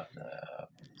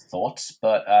thoughts,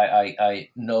 but I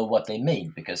know what they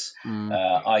mean because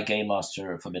I game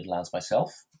master Forbidden Lands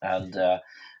myself, and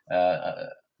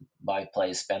my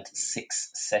players spent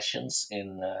 6 sessions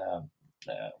in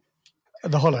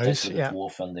the Hollows, the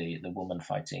dwarf and the woman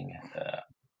fighting.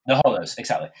 The Hollows,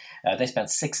 exactly. They spent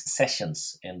 6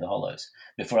 sessions in the Hollows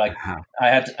before I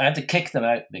had to kick them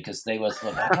out because they were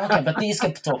like, okay, but these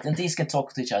can talk and these can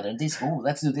talk to each other and these,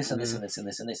 let's do this and this and this and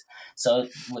this and this. So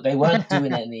they weren't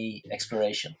doing any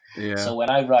exploration. Yeah. So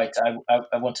when I write,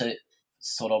 I want to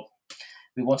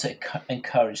we want to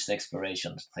encourage the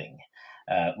exploration thing,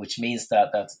 which means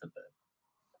that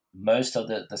most of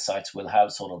the sites will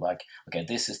have sort of like, okay,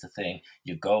 this is the thing.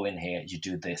 You go in here, you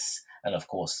do this. And of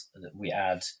course, we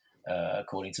add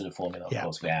according to the formula. Of Yeah.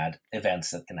 course, we add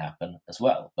events that can happen as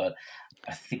well. But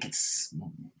I think it's,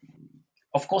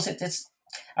 of course, it's.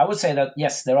 I would say that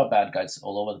yes, there are bad guys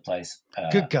all over the place.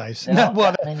 Good guys. There No, aren't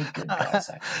well, that many good guys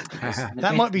actually. because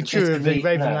that might be true of the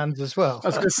Ravenlands as well. I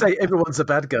was going to say everyone's a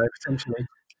bad guy potentially.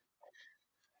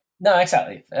 No,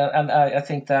 exactly, and I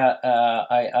think that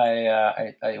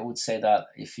I would say that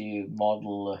if you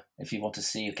model, if you want to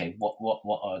see, okay,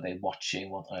 what are they watching?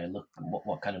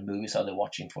 What kind of movies are they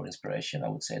watching for inspiration? I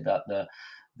would say that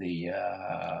the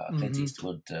Clint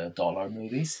Eastwood dollar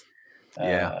movies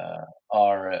are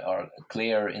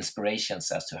clear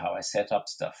inspirations as to how I set up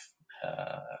stuff.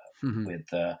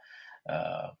 With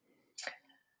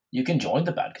you can join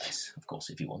the bad guys, of course,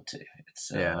 if you want to. It's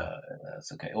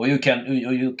okay. Or you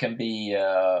can be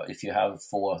if you have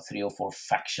 3 or 4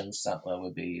 factions that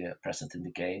will be present in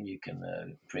the game. You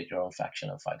can create your own faction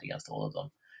and fight against all of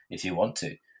them if you want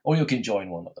to, or you can join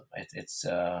one of them.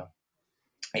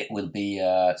 It will be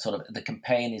sort of, the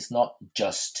campaign is not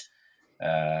just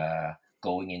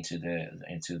going into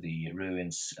the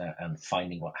ruins and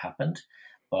finding what happened,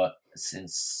 but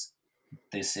since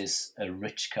this is a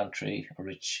rich country, a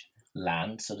rich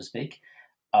land, so to speak,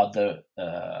 other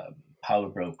power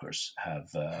brokers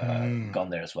have gone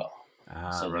there as well.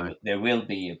 So there will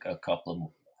be a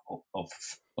couple of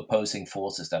opposing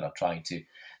forces that are trying to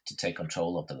take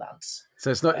control of the lands.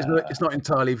 So it's not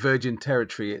entirely virgin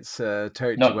territory. It's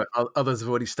territory where others have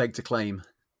already staked a claim.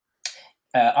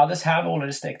 Others have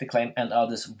already staked a claim, and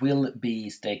others will be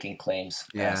staking claims.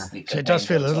 As the so it does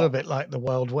feel a little bit like the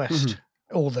Wild West,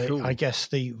 or I guess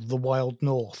the Wild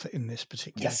North in this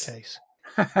particular case.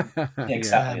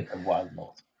 Exactly, the Wild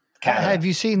North. Canada, have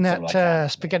you seen that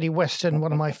spaghetti western?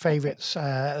 One of my favourites,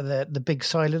 the Big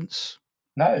Silence.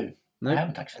 No, I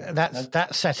haven't actually.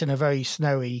 That's set in a very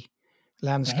snowy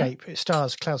landscape. It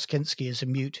stars Klaus Kinski as a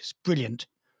mute. It's brilliant.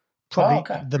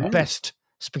 Probably the best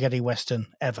spaghetti western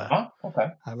ever.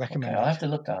 Okay. I recommend. I'll have to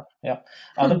look that. Yeah.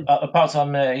 Apart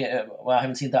from, I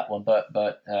haven't seen that one, but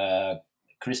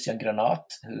Christian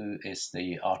Granat, who is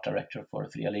the art director for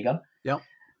Fria Ligan. Yeah.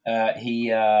 He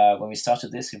when we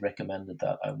started this, he recommended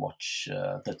that I watch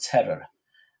The Terror,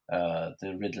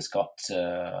 the Ridley Scott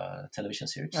television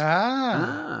series.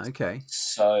 Okay.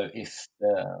 So if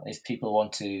people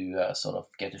want to sort of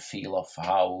get a feel of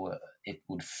how it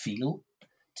would feel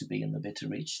to be in the Bitter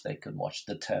Reach, they can watch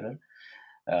The Terror.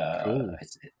 Cool.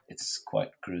 It's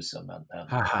quite gruesome and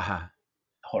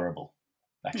horrible,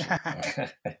 actually.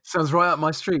 Sounds right up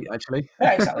my street, actually.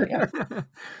 Yeah, exactly. Yeah.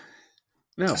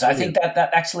 No, so I think that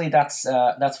actually that's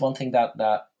one thing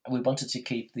that we wanted to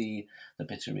keep the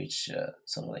Bitter Reach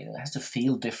sort of, it has to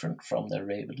feel different from the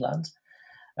Ravenlands,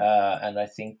 and I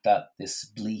think that this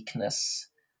bleakness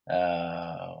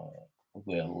will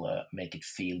make it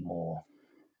feel more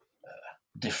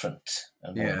different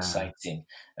and more exciting.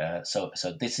 So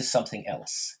this is something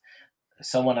else.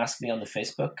 Someone asked me on the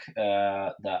Facebook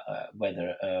that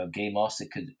whether a game master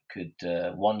could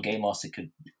one game master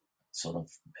could sort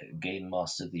of game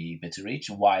master the Bitter Reach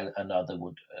while another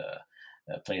would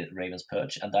play Raven's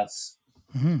Purge, and that's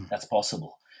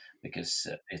possible because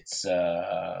it's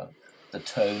the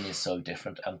tone is so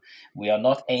different, and we are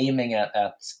not aiming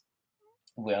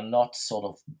we are not sort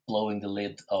of blowing the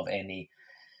lid of any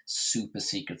super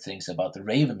secret things about the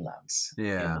Ravenlands in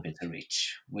the Bitter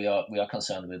Reach. We are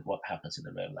concerned with what happens in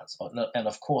the Ravenlands, and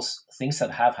of course things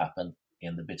that have happened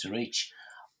in the Bitter Reach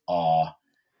are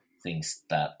things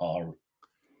that are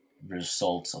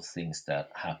results of things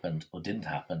that happened or didn't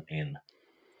happen in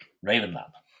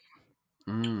Ravenland.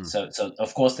 So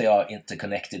of course they are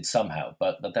interconnected somehow,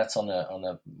 but that's on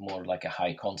a more like a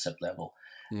high concept level,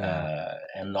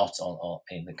 and not on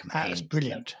in the campaign. That's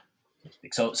brilliant.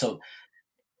 So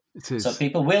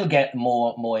people will get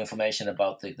more information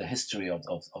about the history of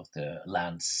the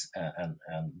lands, and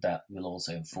that will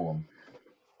also inform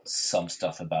some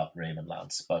stuff about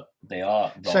Ravenlands, but they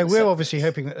are. So we're obviously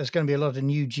hoping that there's going to be a lot of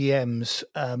new GMs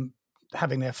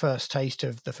having their first taste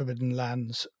of the Forbidden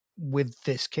Lands with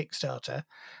this Kickstarter,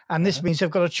 and this means they've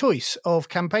got a choice of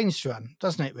campaigns to run,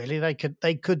 doesn't it? Really,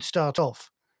 they could start off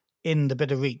in the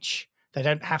Bitter Reach. They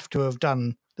don't have to have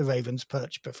done the Raven's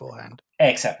Perch beforehand.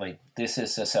 Exactly. This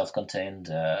is a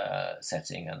self-contained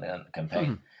setting and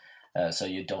campaign, so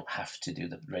you don't have to do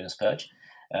the Raven's Perch.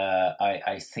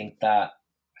 I think that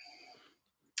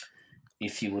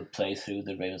if you would play through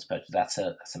the Raven's Perch, that's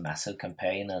a massive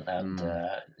campaign, and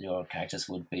your characters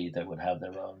would have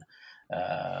their own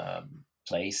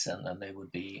place, and they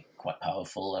would be quite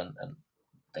powerful, and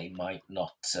they might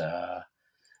not.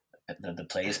 The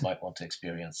players might want to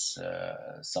experience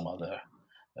some other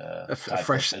a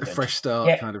fresh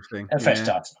start kind of thing. A fresh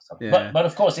start. But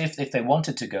of course, if they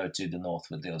wanted to go to the north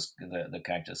with the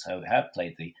characters who have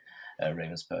played the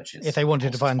Raven's Perch, if they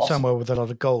wanted to find somewhere with a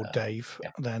lot of gold, Dave,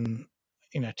 then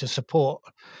to support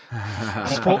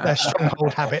their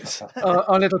stronghold habits.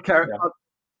 Our little character.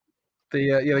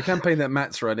 The campaign that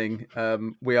Matt's running,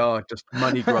 we are just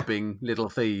money grubbing little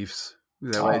thieves.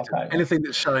 Anything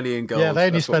that's shiny and gold. Yeah, they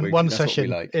only spent one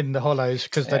session in the Hollows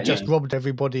because they just robbed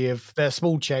everybody of their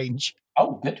small change.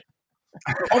 Oh, good.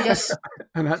 Oh, yes.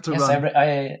 And had to run.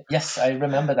 I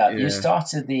remember that. Yeah. You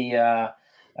started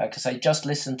because I just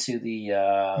listened to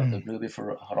the Blueberry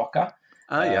for Harokka.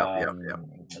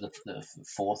 The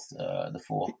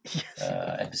four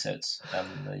episodes.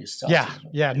 You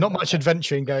started. Not much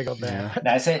adventuring going on there.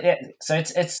 No, so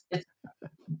it's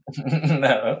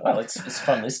no. Well, it's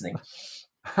fun listening.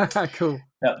 Cool.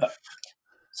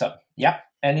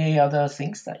 Any other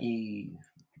things that you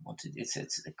wanted? It's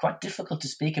quite difficult to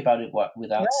speak about it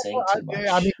without saying too much.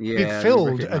 I mean, we've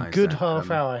filled a good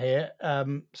half hour here.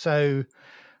 So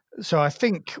I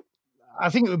think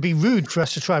it would be rude for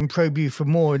us to try and probe you for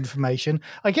more information.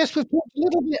 I guess we've talked a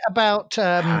little bit about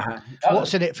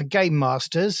what's in it for Game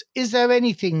Masters. Is there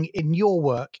anything in your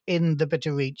work in the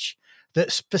Bitter Reach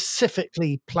that's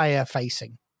specifically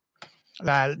player-facing?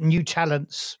 New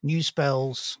talents, new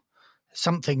spells,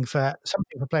 something for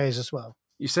players as well.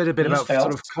 You said a bit about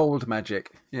sort of cold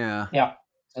magic. Yeah. Yeah,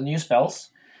 so new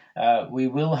spells. We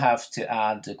will have to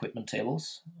add equipment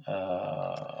tables,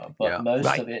 but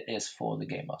most of it is for the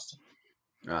Game Master.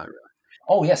 Right.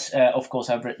 Oh yes, of course.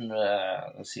 I've written,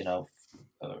 up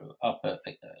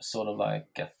sort of like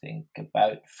I think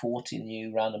about 40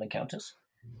 new random encounters.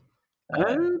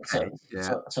 So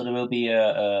there will be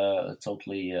a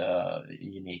totally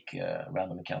unique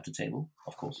random encounter table,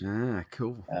 of course. Yeah,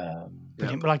 cool.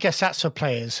 Well, I guess that's for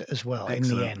players as well.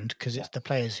 Excellent. In the end, because it's the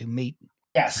players who meet.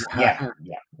 Yes, yeah,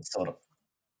 sort of.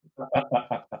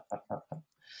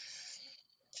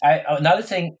 Another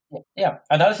thing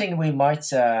we might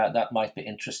that might be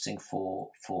interesting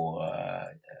for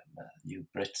you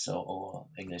Brits or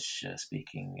English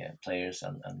speaking players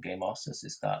and game masters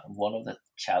is that one of the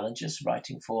challenges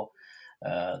writing for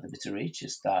the Bitter Reach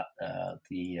is that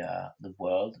the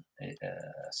world,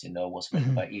 as you know, was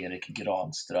written by Erik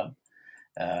Granström,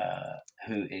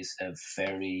 who is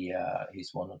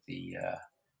he's one of the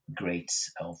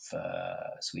greats of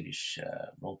Swedish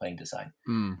role-playing design.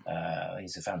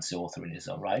 He's a fancy author in his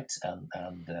own right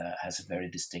and has a very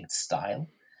distinct style.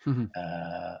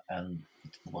 And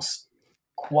it was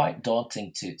quite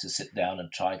daunting to sit down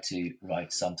and try to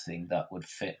write something that would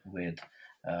fit with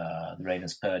the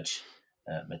Raven's Purge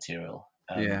material.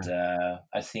 And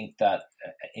I think that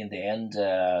in the end,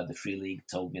 the Free League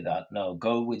told me that, no,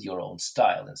 go with your own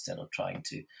style instead of trying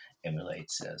to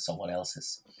emulate someone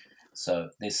else's. So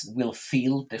this will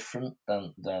feel different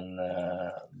than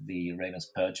the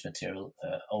Raven's Purge material,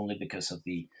 only because of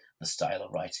the style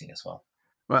of writing as well.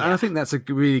 Right, and I think that's a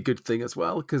really good thing as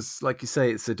well, because, like you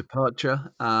say, it's a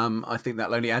departure. I think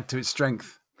that'll only add to its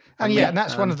strength. And and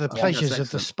that's one of the pleasures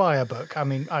of the Spire book. I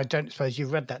mean, I don't suppose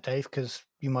you've read that, Dave, because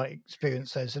you might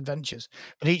experience those adventures.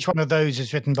 But each one of those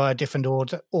is written by a different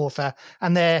author,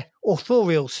 and their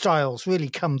authorial styles really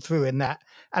come through in that.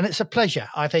 And it's a pleasure.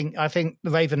 I think the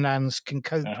Ravenlands can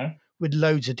cope with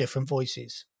loads of different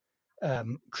voices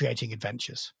creating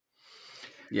adventures.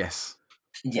 Yes.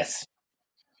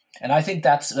 And I think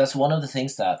that's one of the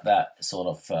things that sort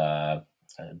of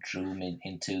drew me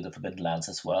into the Forbidden Lands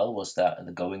as well, was that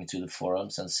going to the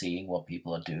forums and seeing what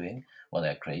people are doing, what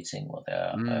they're creating, what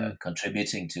they're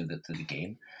contributing to the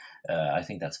game. I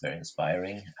think that's very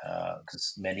inspiring,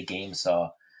 because many games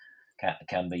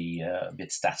can be a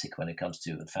bit static when it comes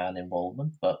to fan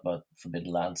involvement, but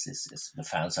Forbidden Lands is the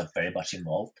fans are very much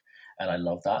involved, and I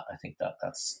love that. I think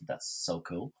that's so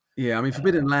cool. Yeah, I mean,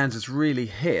 Forbidden Lands has really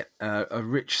hit a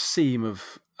rich seam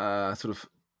of sort of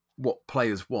what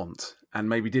players want, and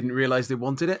maybe didn't realize they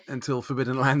wanted it until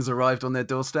Forbidden Lands arrived on their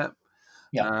doorstep.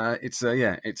 Yeah, it's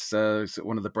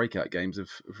one of the breakout games of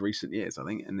recent years, I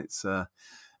think, and it's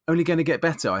only going to get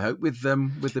better, I hope, with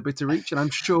the Bitter Reach, and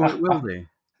I'm sure it will be.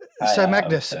 So,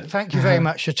 Magnus, thank you very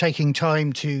much for taking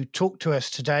time to talk to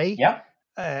us today. Yeah.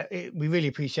 We really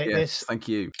appreciate this. Thank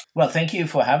you. Well, thank you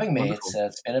for having me.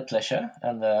 It's been a pleasure,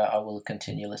 and I will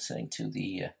continue listening to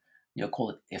the you call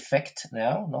it effect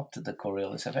now, not the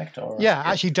Coriolis effect, or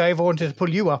actually, Dave, I wanted to pull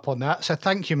you up on that. So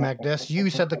thank you, Magnus. You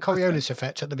said the Coriolis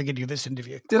effect at the beginning of this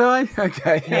interview. Did I?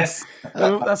 Okay. Yes.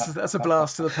 That's a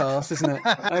blast to the past, isn't it?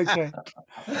 Okay.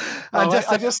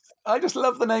 I just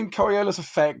love the name Coriolis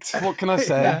effect. What can I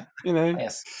say? Yeah. You know.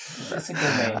 Yes, that's a good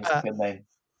name. It's a good name.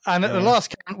 And at the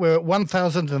last count, we're at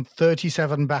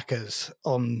 1,037 backers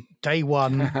on day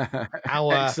one,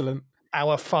 Excellent.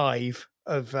 hour 5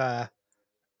 of the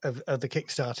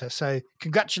Kickstarter. So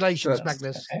congratulations,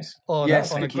 Magnus, on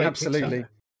a great absolutely. Kickstarter.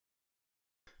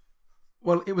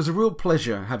 Well, it was a real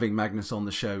pleasure having Magnus on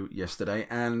the show yesterday,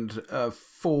 and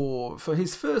for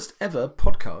his first ever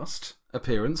podcast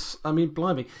appearance, I mean,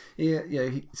 blimey,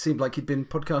 he seemed like he'd been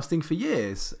podcasting for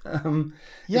years. It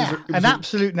was an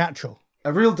absolute natural.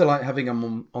 A real delight having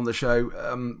him on the show.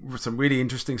 Some really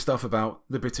interesting stuff about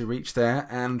the Bitter Reach there,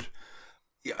 and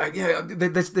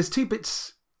there's two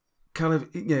bits, kind of,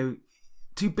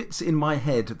 two bits in my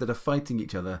head that are fighting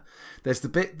each other. There's the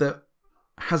bit that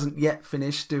hasn't yet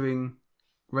finished doing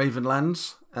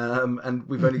Ravenlands, and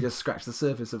we've only just scratched the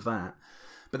surface of that.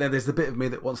 But then there's the bit of me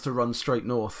that wants to run straight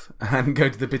north and go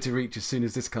to the Bitter Reach as soon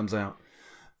as this comes out.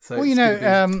 So it's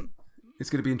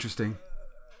going to be interesting.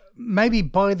 Maybe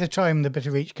by the time the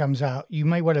Bitter Reach comes out, you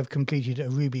may well have completed a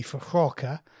Ruby for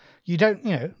Hroka. You don't,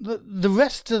 the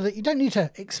rest of you don't need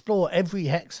to explore every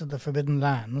hex of the Forbidden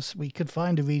Lands. We could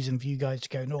find a reason for you guys to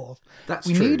go north. That's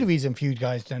true. We need a reason for you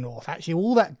guys to go north. Actually,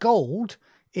 all that gold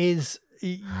is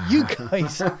you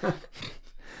guys.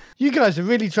 You guys are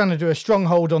really trying to do a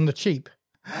stronghold on the cheap.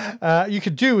 You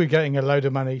could do with getting a load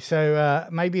of money, so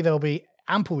maybe there'll be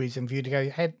ample reason for you to go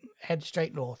head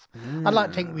straight north. I'd like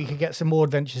to think we could get some more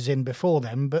adventures in before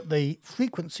then, but the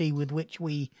frequency with which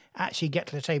we actually get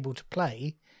to the table to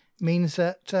play means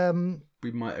that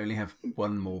we might only have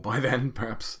one more by then,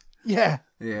 perhaps. Yeah,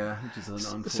 which is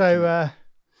unfortunate. So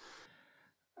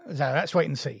let's wait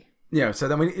and see. Yeah,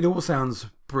 so it all sounds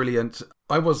brilliant.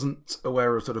 I wasn't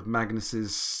aware of sort of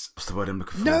Magnus's, what's the word I'm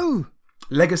looking for? No!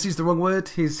 Legacy's the wrong word.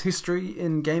 His history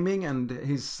in gaming and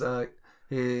his the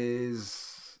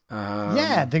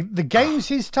games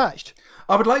he's touched.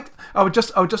 I would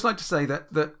just like to say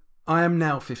that I am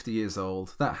now 50 years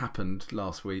old. That happened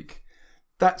last week.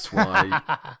 That's why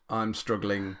I'm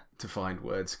struggling to find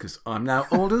words, because I'm now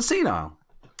old and senile.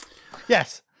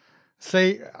 Yes.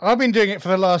 See, I've been doing it for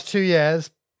the last 2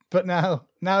 years, but now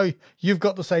you've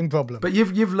got the same problem. But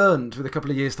you've learned with a couple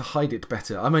of years to hide it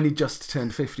better. I'm only just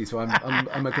turned 50, so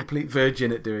I'm a complete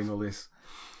virgin at doing all this.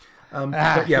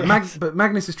 But yeah, yes. But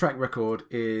Magnus's track record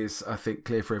is, I think,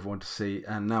 clear for everyone to see,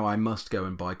 and now I must go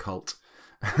and buy Cult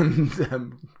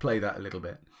and play that a little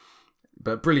bit.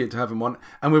 But brilliant to have him on,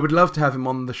 and we would love to have him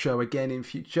on the show again in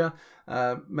future.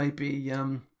 Maybe get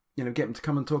him to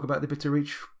come and talk about the Bitter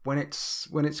Reach when it's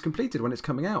completed, when it's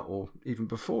coming out, or even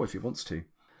before if he wants to.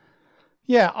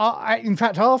 Yeah, in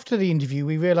fact, after the interview,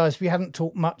 we realised we hadn't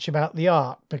talked much about the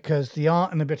art, because the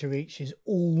art in the Bitter Reach is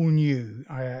all new.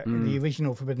 The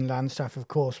original Forbidden Land stuff, of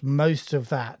course, most of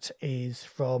that is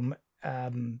from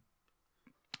I've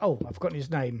forgotten his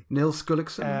name. Nils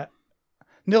Gullickson.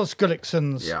 Nils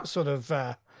Gullickson's sort of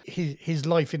his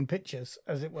life in pictures,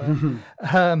 as it were.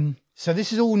 So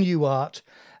this is all new art.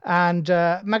 And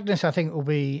Magnus, I think, will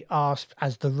be asked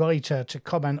as the writer to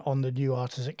comment on the new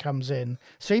art as it comes in.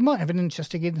 So he might have an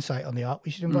interesting insight on the art. We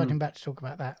should invite him back to talk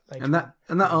about that later. And that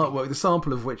artwork, the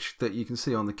sample of which that you can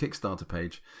see on the Kickstarter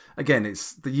page, again,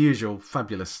 it's the usual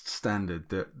fabulous standard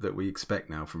that we expect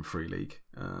now from Free League.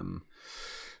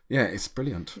 It's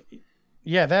brilliant.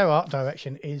 Yeah, their art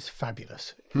direction is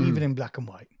fabulous, even in black and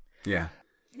white. Yeah.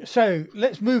 So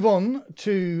let's move on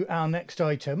to our next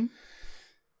item.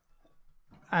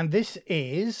 And this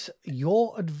is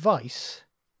your advice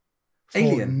for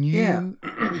new Alien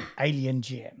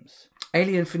GMs.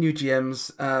 Alien for new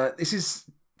GMs.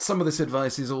 Some of this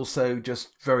advice is also just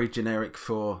very generic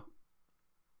for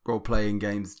role-playing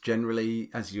games generally,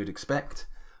 as you'd expect.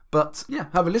 But yeah,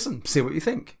 have a listen, see what you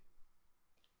think.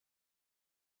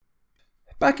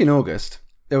 Back in August,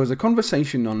 there was a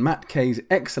conversation on Matt Kay's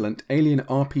excellent Alien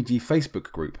RPG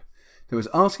Facebook group who was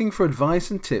asking for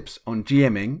advice and tips on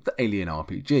GMing the Alien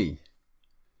RPG.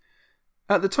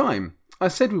 At the time, I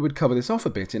said we would cover this off a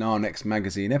bit in our next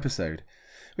magazine episode,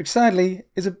 which sadly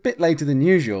is a bit later than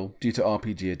usual due to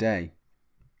RPG A Day.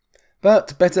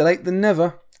 But better late than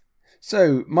never.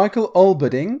 So, Michael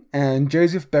Olberding and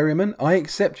Joseph Berryman, I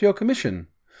accept your commission.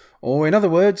 Or in other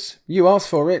words, you asked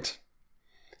for it.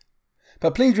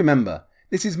 But please remember,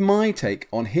 this is my take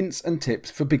on hints and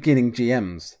tips for beginning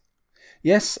GMs.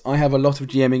 Yes, I have a lot of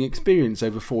GMing experience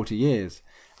over 40 years,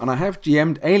 and I have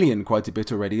GM'd Alien quite a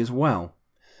bit already as well.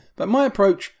 But my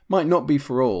approach might not be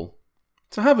for all.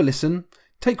 So have a listen,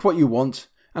 take what you want,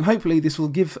 and hopefully this will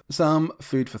give some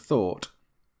food for thought.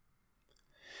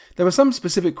 There were some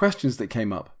specific questions that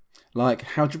came up, like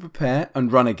how to prepare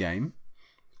and run a game,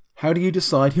 how do you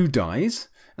decide who dies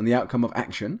and the outcome of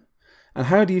action, and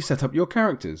how do you set up your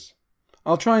characters.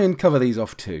 I'll try and cover these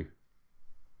off too.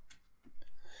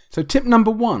 So tip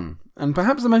number 1, and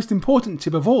perhaps the most important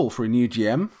tip of all for a new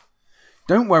GM,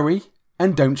 don't worry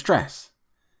and don't stress.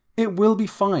 It will be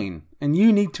fine, and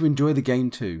you need to enjoy the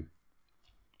game too.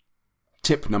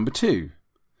 Tip number 2,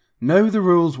 know the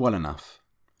rules well enough.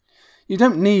 You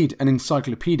don't need an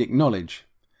encyclopedic knowledge,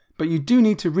 but you do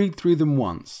need to read through them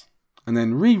once, and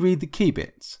then reread the key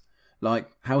bits, like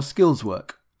how skills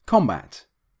work, combat,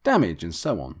 damage, and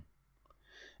so on.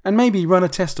 And maybe run a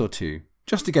test or two,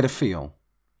 just to get a feel.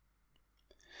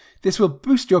 This will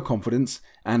boost your confidence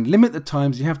and limit the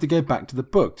times you have to go back to the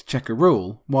book to check a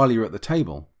rule while you're at the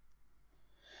table.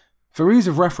 For ease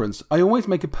of reference, I always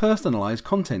make a personalised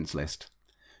contents list,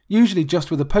 usually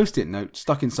just with a post-it note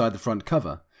stuck inside the front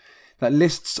cover, that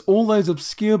lists all those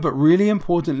obscure but really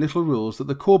important little rules that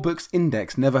the core book's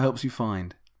index never helps you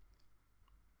find.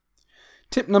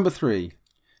 Tip number 3,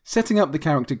 setting up the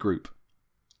character group.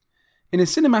 In a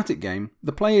cinematic game,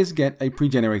 the players get a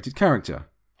pre-generated character,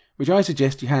 which I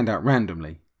suggest you hand out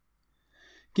randomly.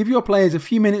 Give your players a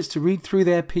few minutes to read through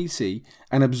their PC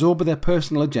and absorb their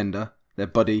personal agenda, their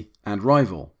buddy and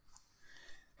rival.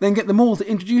 Then get them all to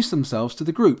introduce themselves to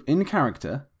the group in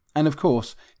character, and of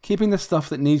course, keeping the stuff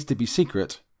that needs to be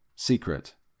secret,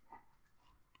 secret.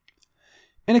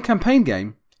 In a campaign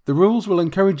game, the rules will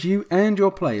encourage you and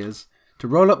your players to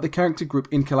roll up the character group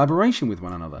in collaboration with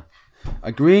one another,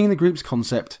 agreeing the group's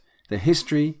concept, their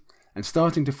history, and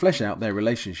starting to flesh out their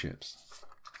relationships.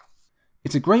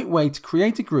 It's a great way to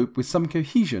create a group with some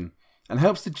cohesion and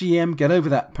helps the GM get over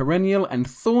that perennial and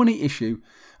thorny issue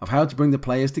of how to bring the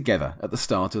players together at the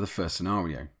start of the first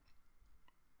scenario.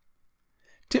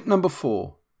 Tip number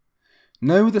 4.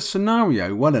 Know the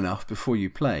scenario well enough before you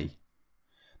play.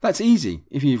 That's easy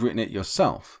if you've written it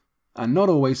yourself, and not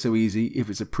always so easy if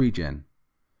it's a pre-gen.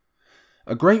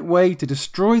 A great way to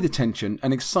destroy the tension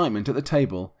and excitement at the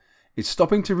table is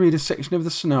stopping to read a section of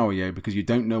the scenario because you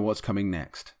don't know what's coming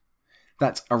next.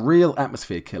 That's a real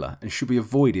atmosphere killer and should be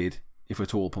avoided if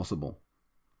at all possible.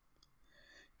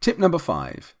 Tip number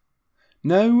 5.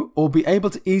 Know or be able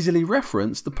to easily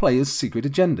reference the players' secret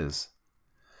agendas.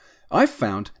 I've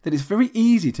found that it's very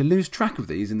easy to lose track of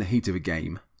these in the heat of a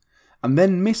game, and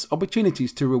then miss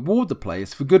opportunities to reward the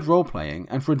players for good role-playing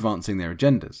and for advancing their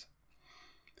agendas.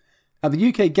 At the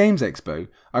UK Games Expo,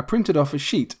 I printed off a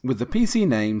sheet with the PC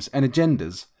names and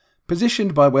agendas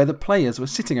positioned by where the players were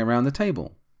sitting around the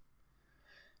table.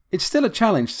 It's still a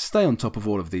challenge to stay on top of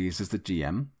all of these as the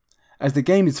GM, as the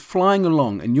game is flying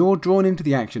along and you're drawn into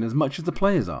the action as much as the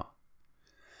players are.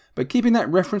 But keeping that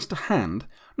reference to hand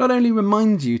not only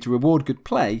reminds you to reward good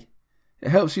play, it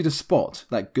helps you to spot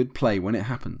that good play when it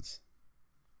happens.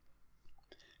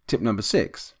 Tip number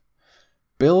 6.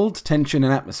 Build tension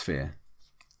and atmosphere.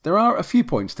 There are a few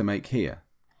points to make here.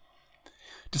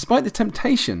 Despite the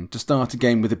temptation to start a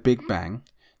game with a big bang,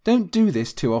 don't do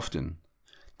this too often.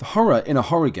 The horror in a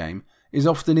horror game is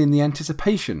often in the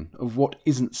anticipation of what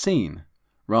isn't seen,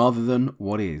 rather than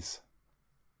what is.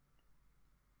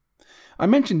 I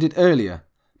mentioned it earlier,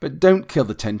 but don't kill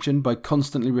the tension by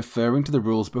constantly referring to the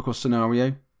rules book or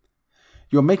scenario.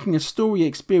 You're making a story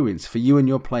experience for you and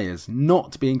your players,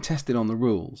 not being tested on the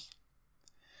rules.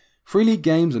 Free League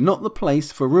games are not the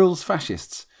place for rules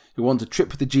fascists who want to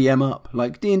trip the GM up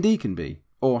like D&D can be,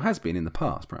 or has been in the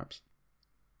past perhaps.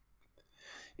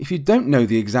 If you don't know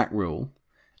the exact rule,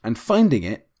 and finding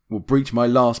it will breach my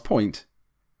last point,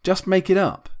 just make it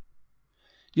up.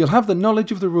 You'll have the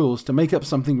knowledge of the rules to make up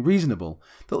something reasonable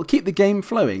that will keep the game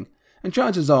flowing, and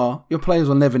chances are your players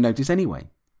will never notice anyway.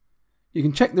 You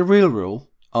can check the real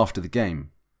rule after the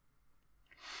game.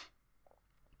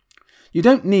 You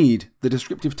don't need the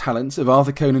descriptive talents of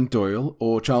Arthur Conan Doyle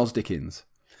or Charles Dickens,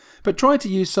 but try to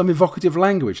use some evocative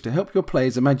language to help your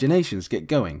players' imaginations get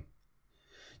going.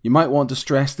 You might want to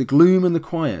stress the gloom and the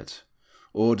quiet,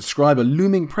 or describe a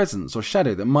looming presence or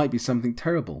shadow that might be something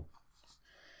terrible.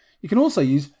 You can also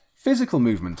use physical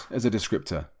movement as a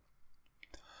descriptor.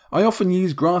 I often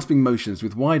use grasping motions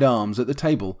with wide arms at the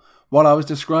table while I was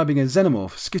describing a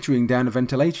xenomorph skittering down a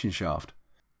ventilation shaft,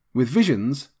 with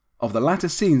visions of the latter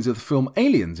scenes of the film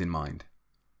Aliens in mind.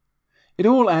 It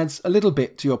all adds a little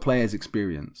bit to your player's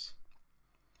experience.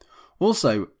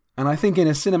 Also, and I think in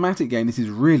a cinematic game this is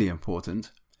really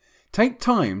important, take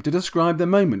time to describe the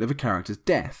moment of a character's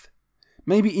death.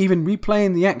 Maybe even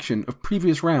replaying the action of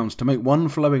previous rounds to make one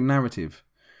flowing narrative.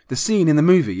 The scene in the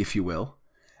movie, if you will,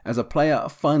 as a player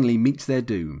finally meets their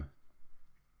doom.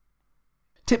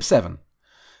 Tip 7.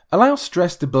 Allow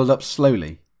stress to build up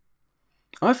slowly.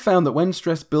 I've found that when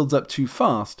stress builds up too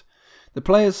fast, the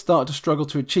players start to struggle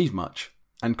to achieve much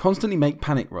and constantly make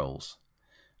panic rolls.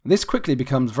 This quickly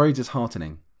becomes very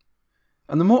disheartening.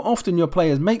 And the more often your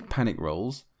players make panic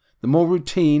rolls, the more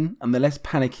routine and the less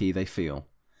panicky they feel,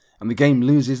 and the game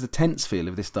loses the tense feel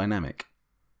of this dynamic.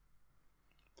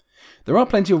 There are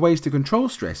plenty of ways to control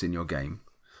stress in your game,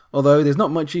 although there's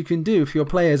not much you can do if your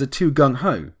players are too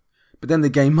gung-ho, but then the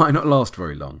game might not last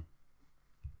very long.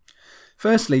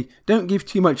 Firstly, don't give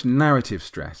too much narrative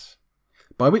stress,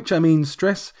 by which I mean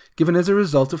stress given as a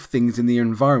result of things in the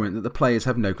environment that the players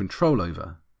have no control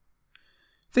over.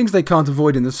 Things they can't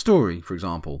avoid in the story, for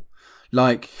example,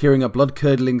 like hearing a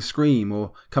blood-curdling scream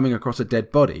or coming across a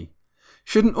dead body,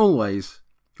 shouldn't always,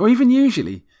 or even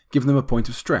usually, give them a point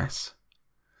of stress.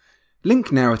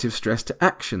 Link narrative stress to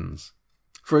actions.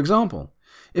 For example,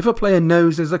 if a player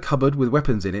knows there's a cupboard with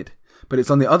weapons in it, but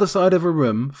it's on the other side of a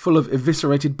room full of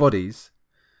eviscerated bodies,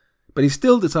 but he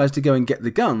still decides to go and get the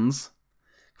guns,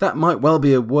 that might well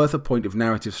be worth a point of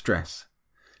narrative stress,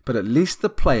 but at least the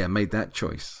player made that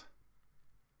choice.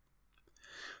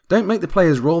 Don't make the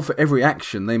players roll for every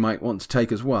action they might want to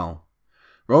take as well.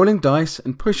 Rolling dice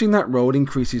and pushing that roll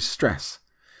increases stress,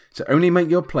 so only make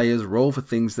your players roll for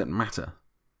things that matter.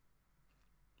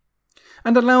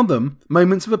 And allow them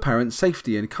moments of apparent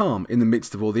safety and calm in the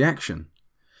midst of all the action.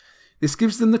 This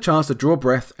gives them the chance to draw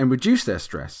breath and reduce their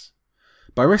stress.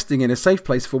 By resting in a safe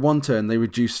place for one turn, they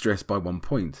reduce stress by 1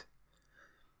 point.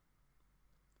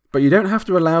 But you don't have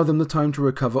to allow them the time to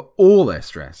recover all their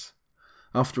stress.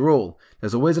 After all,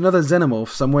 there's always another xenomorph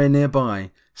somewhere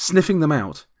nearby, sniffing them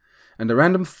out, and a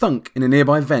random thunk in a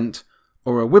nearby vent,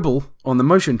 or a wibble on the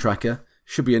motion tracker,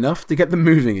 should be enough to get them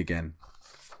moving again.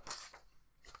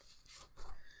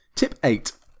 Tip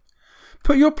 8.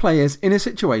 Put your players in a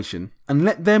situation and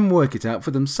let them work it out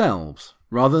for themselves,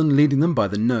 rather than leading them by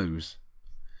the nose.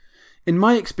 In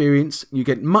my experience, you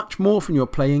get much more from your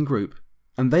playing group,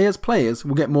 and they as players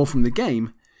will get more from the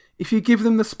game if you give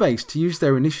them the space to use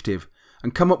their initiative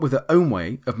and come up with their own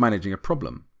way of managing a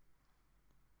problem.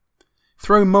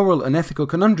 Throw moral and ethical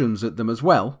conundrums at them as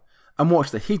well, and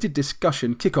watch the heated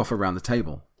discussion kick off around the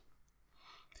table.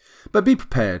 But be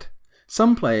prepared.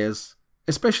 Some players,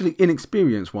 especially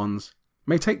inexperienced ones,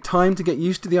 may take time to get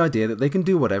used to the idea that they can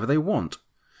do whatever they want,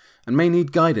 and may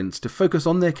need guidance to focus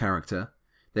on their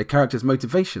character's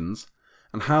motivations,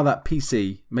 and how that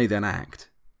PC may then act.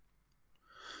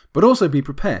 But also be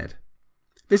prepared.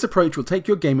 This approach will take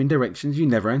your game in directions you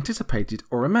never anticipated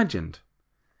or imagined.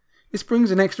 This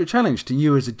brings an extra challenge to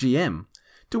you as a GM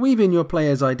to weave in your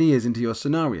players' ideas into your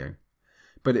scenario,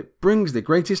 but it brings the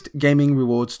greatest gaming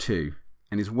rewards too,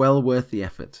 and is well worth the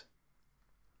effort.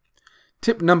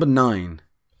 Tip number 9.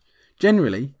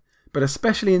 Generally, but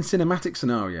especially in cinematic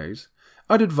scenarios,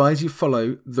 I'd advise you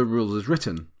follow the rules as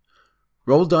written.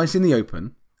 Roll dice in the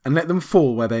open, and let them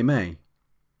fall where they may.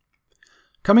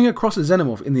 Coming across a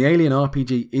xenomorph in the Alien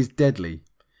RPG is deadly,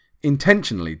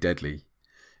 intentionally deadly,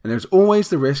 and there's always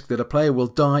the risk that a player will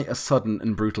die a sudden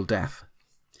and brutal death.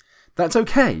 That's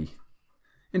okay.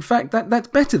 In fact, that's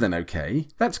better than okay.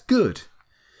 That's good.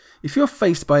 If you're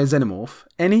faced by a xenomorph,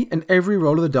 any and every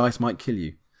roll of the dice might kill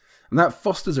you, and that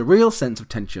fosters a real sense of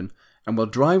tension and will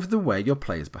drive the way your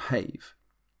players behave.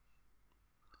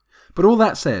 But all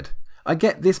that said, I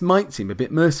get this might seem a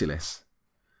bit merciless,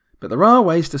 but there are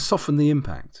ways to soften the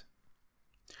impact.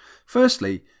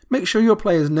 Firstly, make sure your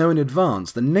players know in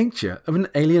advance the nature of an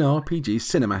Alien RPG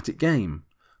cinematic game.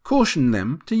 Caution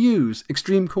them to use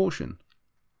extreme caution.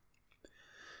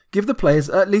 Give the players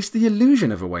at least the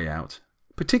illusion of a way out,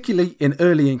 particularly in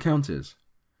early encounters.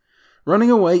 Running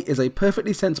away is a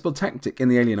perfectly sensible tactic in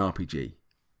the Alien RPG.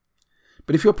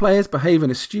 But if your players behave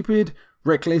in a stupid,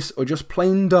 reckless, or just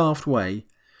plain daft way,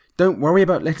 don't worry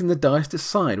about letting the dice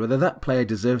decide whether that player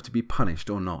deserves to be punished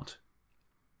or not.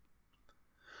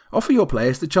 Offer your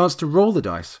players the chance to roll the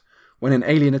dice when an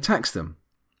alien attacks them,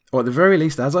 or at the very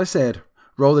least, as I said,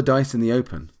 roll the dice in the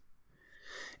open.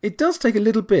 It does take a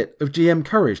little bit of GM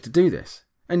courage to do this,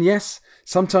 and yes,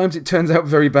 sometimes it turns out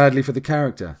very badly for the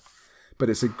character, but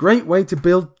it's a great way to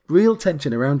build real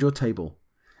tension around your table,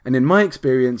 and in my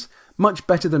experience, much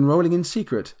better than rolling in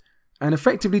secret and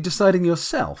effectively deciding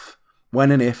yourself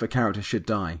when and if a character should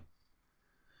die.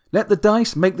 Let the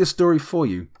dice make the story for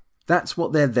you. That's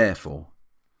what they're there for.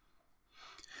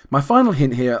 My final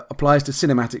hint here applies to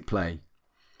cinematic play.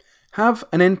 Have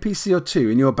an NPC or two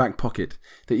in your back pocket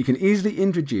that you can easily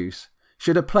introduce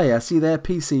should a player see their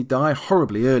PC die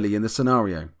horribly early in the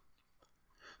scenario.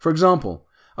 For example,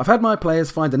 I've had my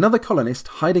players find another colonist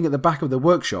hiding at the back of the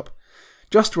workshop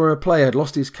just where a player had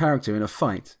lost his character in a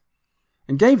fight,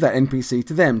 and gave that NPC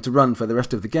to them to run for the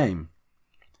rest of the game.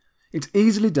 It's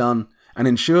easily done and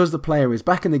ensures the player is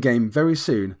back in the game very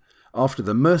soon after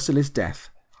the merciless death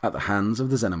at the hands of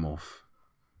the xenomorph.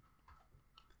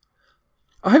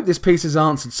 I hope this piece has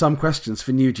answered some questions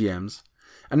for new GMs,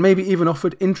 and maybe even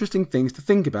offered interesting things to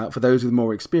think about for those with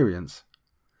more experience.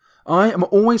 I am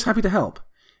always happy to help,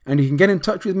 and you can get in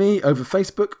touch with me over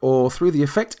Facebook or through the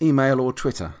Effect email or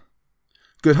Twitter.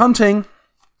 Good hunting!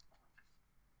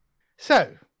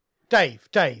 So, Dave,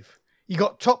 you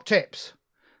got top tips.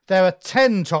 There are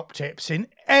 10 top tips in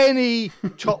any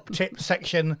top tip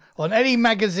section on any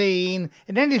magazine,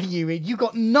 in anything you read. You've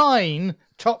got 9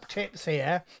 top tips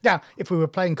here. Now, if we were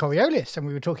playing Coriolis and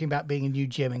we were talking about being a new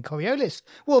GM in Coriolis,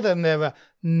 well, then there are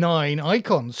 9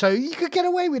 icons. So you could get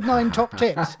away with 9 top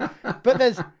tips. But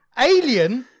there's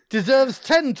Alien deserves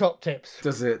 10 top tips.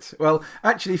 Does it? Well,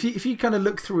 actually, if you kind of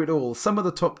look through it all, some of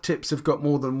the top tips have got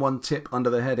more than one tip under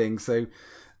the heading. So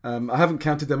I haven't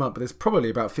counted them up, but there's probably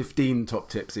about 15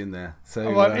 top tips in there.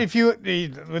 So well, if you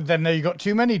then you got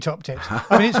too many top tips.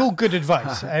 I mean, it's all good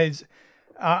advice.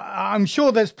 I'm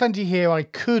sure there's plenty here I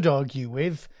could argue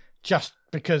with, just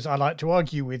because I like to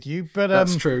argue with you. But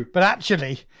that's true. But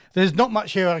actually, there's not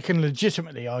much here I can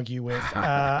legitimately argue with,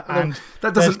 and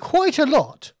that there's quite a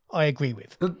lot I agree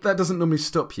with. That doesn't normally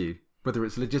stop you, whether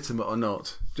it's legitimate or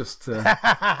not. Just.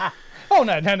 Oh,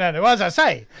 no. As I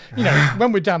say,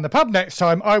 when we're down the pub next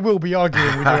time, I will be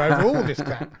arguing with you over all this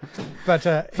crap. But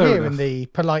here enough. In the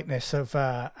politeness of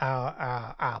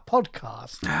our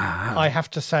podcast, I have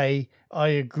to say I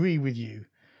agree with you.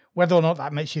 Whether or not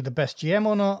that makes you the best GM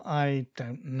or not, I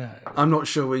don't know. I'm not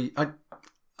sure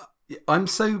I'm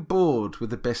so bored with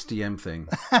the best GM thing.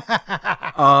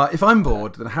 If I'm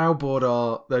bored, then how bored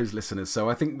are those listeners? So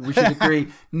I think we should agree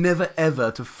never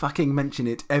ever to fucking mention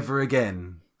it ever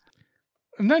again.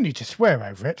 No need to swear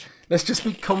over it. Let's just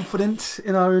be confident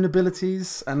in our own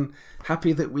abilities and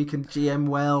happy that we can GM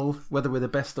well, whether we're the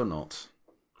best or not.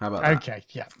 How about that? Okay,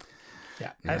 yeah,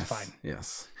 that's fine.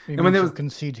 Yes. And when there was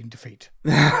conceding defeat.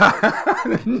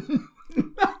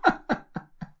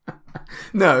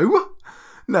 No,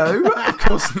 of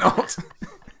course not.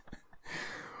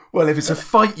 Well, if it's a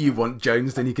fight you want,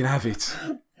 Jones, then you can have it.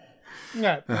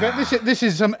 No, but this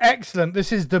is some excellent.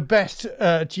 This is the best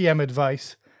GM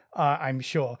advice. I'm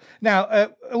sure. Now,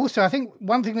 also, I think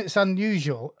one thing that's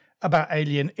unusual about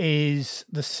Alien is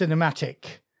the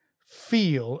cinematic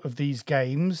feel of these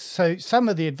games. So some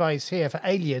of the advice here for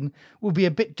Alien will be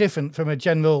a bit different from a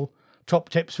general top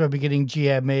tips for a beginning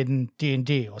GM in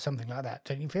D&D or something like that,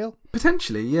 don't you feel?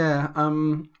 Potentially, yeah.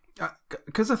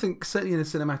 Because I think certainly in a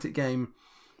cinematic game,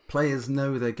 players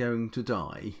know they're going to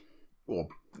die, or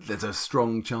there's a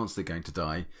strong chance they're going to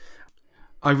die.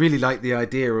 I really like the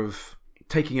idea of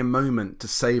taking a moment to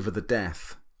savour the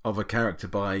death of a character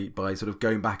by sort of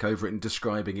going back over it and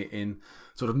describing it in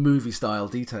sort of movie-style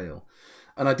detail.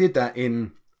 And I did that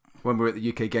when we were at the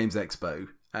UK Games Expo,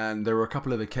 and there were a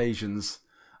couple of occasions,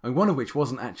 and one of which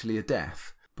wasn't actually a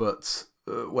death, but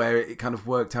where it kind of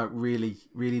worked out really,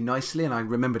 really nicely, and I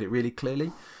remembered it really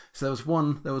clearly. So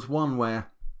there was one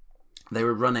where they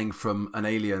were running from an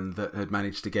alien that had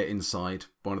managed to get inside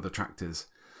one of the tractors,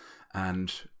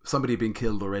 and somebody had been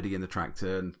killed already in the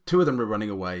tractor, and 2 of them were running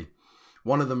away.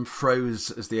 One of them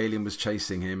froze as the alien was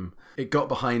chasing him. It got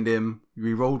behind him.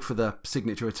 We rolled for the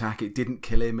signature attack. It didn't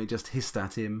kill him. It just hissed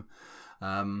at him.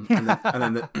 And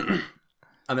then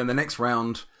the next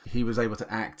round, he was able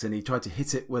to act, and he tried to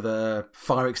hit it with a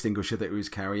fire extinguisher that he was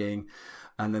carrying.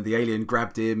 And then the alien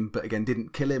grabbed him, but again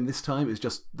didn't kill him this time. It was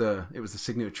just the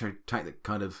signature attack that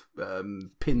kind of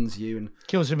pins you and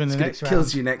kills him in the next round.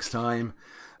 Kills you next time.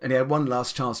 And he had one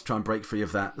last chance to try and break free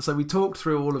of that. So we talked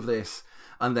through all of this,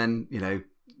 and then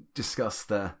discussed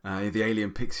the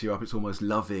alien picks you up. It's almost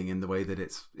loving in the way that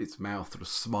its mouth sort of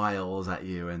smiles at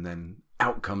you, and then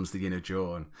out comes the inner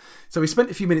jaw. And so we spent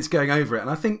a few minutes going over it,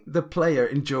 and I think the player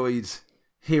enjoyed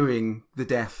hearing the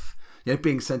death,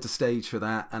 being centre stage for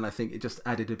that, and I think it just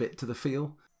added a bit to the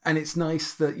feel. And it's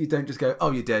nice that you don't just go, "Oh,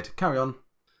 you're dead. Carry on."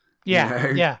 Yeah,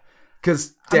 yeah.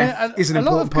 Because death is an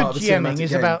important part of the cinematic game. A lot of good GMing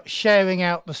is about sharing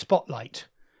out the spotlight.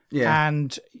 Yeah.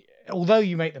 And although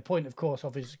you make the point, of course,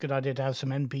 of it's a good idea to have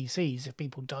some NPCs if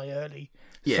people die early,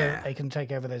 so they can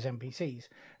take over those NPCs.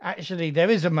 Actually, there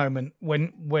is a moment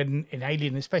when in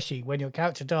Alien, especially when your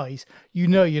character dies, you're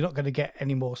not going to get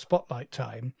any more spotlight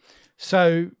time.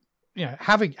 So,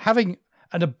 having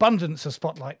an abundance of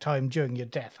spotlight time during your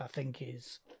death, I think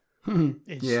is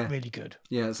really good.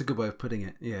 Yeah, it's a good way of putting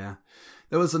it. Yeah.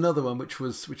 There was another one which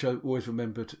I always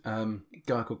remembered, a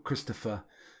guy called Christopher,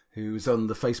 who was on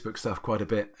the Facebook stuff quite a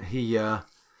bit. He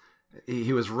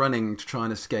was running to try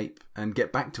and escape and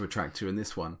get back to a tractor in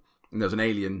this one. And there was an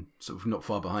alien sort of not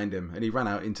far behind him, and he ran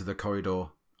out into the corridor.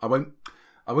 I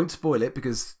won't spoil it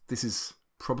because this is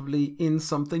probably in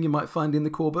something you might find in the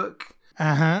core book.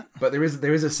 Uh-huh. But there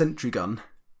is a sentry gun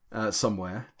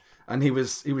somewhere. and he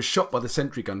was shot by the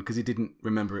sentry gun because he didn't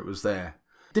remember it was there.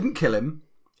 Didn't kill him.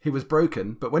 He was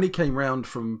broken, but when he came round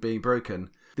from being broken,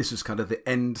 this was kind of the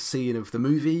end scene of the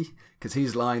movie, because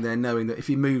he's lying there knowing that if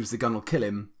he moves, the gun will kill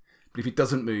him, but if he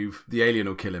doesn't move, the alien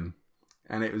will kill him.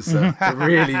 And it was a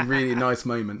really, really nice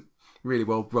moment. Really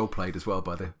well role played as well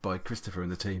by Christopher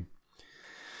and the team.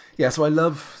 Yeah, so I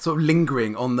love sort of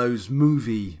lingering on those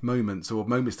movie moments, or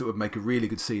moments that would make a really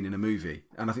good scene in a movie.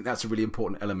 And I think that's a really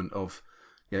important element of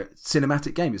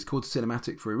cinematic game. It's called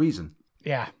cinematic for a reason.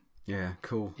 Yeah. Yeah,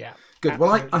 cool. Yeah. Good.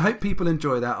 Absolutely. Well, I hope people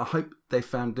enjoy that. I hope they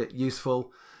found it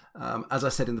useful. As I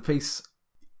said in the piece,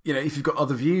 if you've got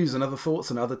other views and other thoughts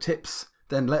and other tips,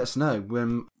 then let us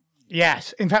know.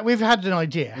 Yes. In fact, we've had an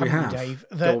idea, haven't we, Dave,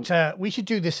 that we should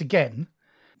do this again.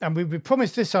 And we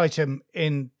promised this item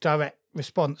in direct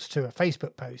response to a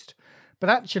Facebook post. But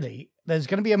actually, there's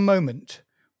going to be a moment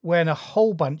when a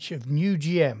whole bunch of new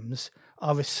GMs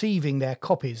are receiving their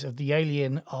copies of the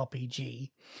Alien RPG.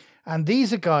 And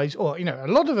these are guys, or, a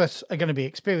lot of us are going to be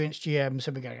experienced GMs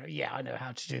and we're going to go, yeah, I know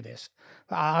how to do this.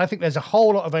 I think there's a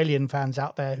whole lot of Alien fans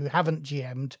out there who haven't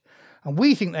GM'd, and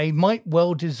we think they might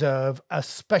well deserve a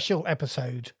special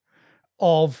episode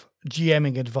of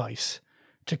GMing advice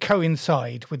to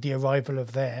coincide with the arrival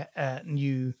of their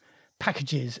new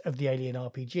packages of the Alien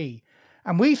RPG.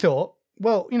 And we thought,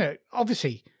 well,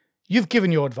 obviously, you've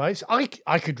given your advice. I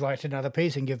could write another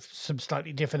piece and give some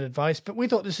slightly different advice, but we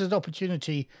thought this is an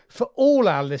opportunity for all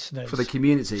our listeners. For the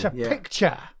community. To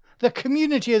picture the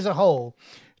community as a whole,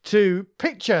 to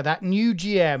picture that new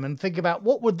GM and think about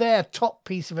what would their top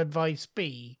piece of advice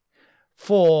be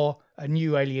for a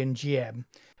new Alien GM.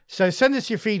 So send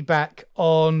us your feedback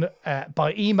on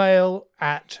by email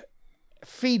at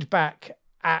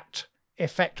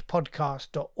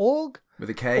feedback@effectpodcast.org. With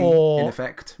a K in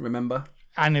effect, remember?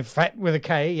 And in fact, with a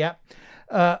K, yeah.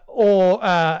 Or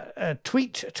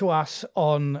tweet to us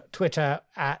on Twitter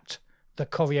at the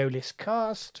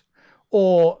CoriolisCast,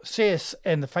 or see us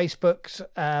in the Facebooks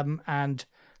and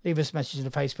leave us a message in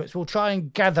the Facebooks. We'll try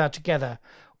and gather together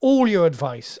all your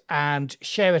advice and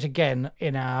share it again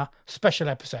in our special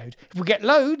episode. If we get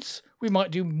loads, we might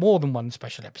do more than one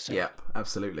special episode. Yep,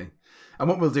 absolutely. And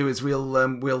what we'll do is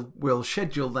we'll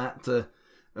schedule that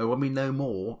when we know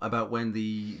more about when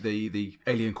the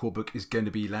Alien Core book is going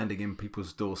to be landing in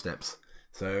people's doorsteps.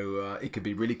 So it could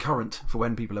be really current for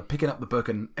when people are picking up the book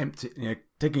and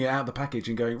taking it out of the package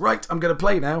and going, right, I'm going to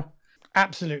play now.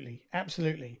 Absolutely,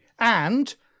 absolutely.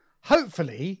 And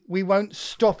hopefully we won't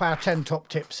stop our 10 top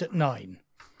tips at 9.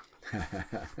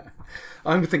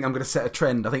 I think I'm going to set a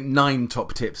trend. I think 9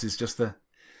 top tips is just the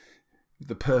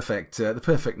perfect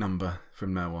number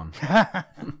from now on.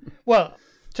 Well,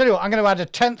 tell you what, I'm going to add a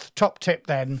 10th top tip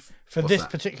then for What's this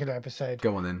that? particular episode.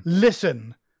 Go on then.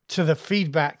 Listen to the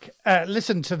feedback,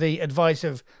 listen to the advice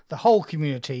of the whole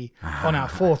community on our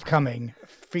forthcoming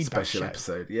feedback Special show.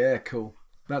 episode. Yeah, cool.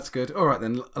 That's good. All right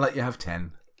then, I'll let you have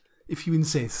 10. If you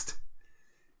insist.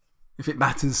 If it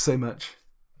matters so much.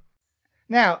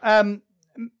 Now,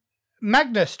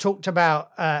 Magnus talked about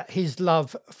his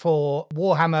love for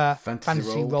Warhammer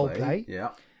Fantasy Roleplay. Yeah.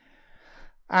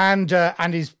 And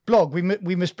his blog.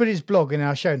 We must put his blog in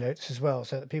our show notes as well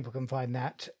so that people can find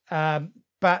that.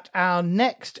 But our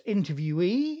next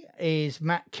interviewee is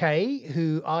Matt Kay,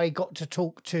 who I got to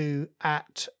talk to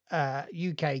at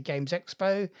UK Games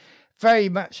Expo. Very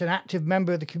much an active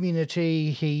member of the community.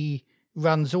 He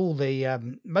runs all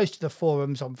the most of the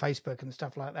forums on Facebook and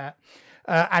stuff like that.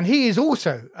 And he is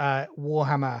also a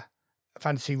Warhammer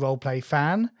Fantasy Roleplay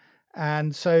fan.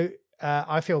 And so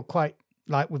I feel quite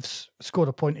like we've scored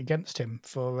a point against him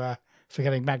for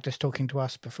getting Magnus talking to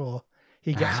us before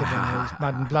he gets him in his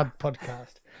Mud and Blood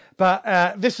podcast.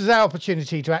 But this is our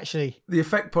opportunity to actually... The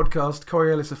Effect podcast,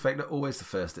 Coriolis Effect, are always the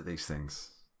first at these things.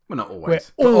 Well, not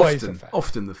always. We're always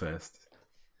often the first.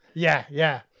 Yeah,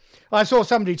 yeah. I saw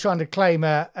somebody trying to claim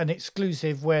an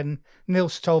exclusive when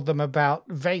Nils told them about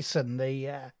Vaesen,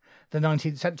 the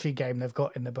 19th century game they've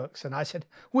got in the books. And I said,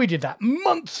 we did that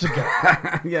months ago.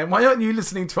 Yeah, why aren't you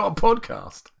listening to our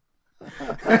podcast?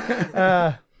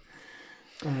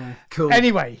 Cool.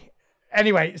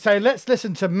 Anyway, so let's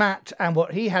listen to Matt and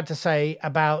what he had to say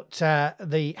about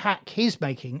the hack he's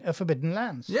making of Forbidden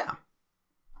Lands. Yeah.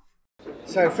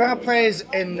 So for our players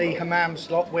in the Hammam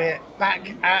slot, we're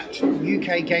back at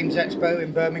UK Games Expo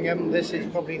in Birmingham. This is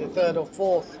probably the 3rd or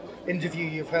 4th interview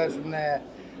you've heard from there.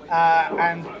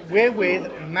 And we're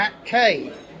with Matt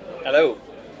Kay. Hello.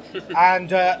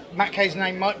 And Matt Kay's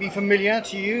name might be familiar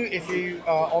to you if you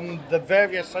are on the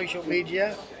various social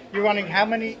media. You're running how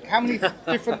many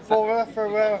different fora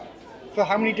for for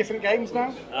how many different games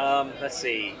now? Let's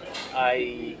see.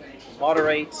 I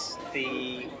moderate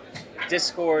the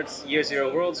Discord Year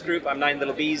Zero Worlds group. I'm Nine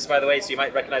Little Bees, by the way, so you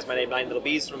might recognize my name, Nine Little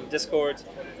Bees, from Discord.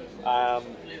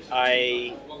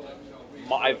 I've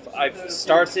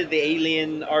started the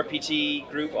Alien RPG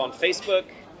group on Facebook.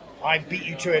 I beat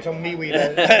you to it on MeWe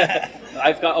though.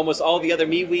 I've got almost all the other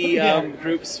MeWe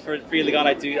groups for Free League On.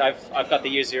 I've got the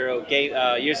Year Zero game,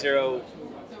 Year Zero.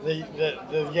 The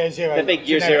Year Zero. The big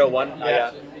Year Zero one.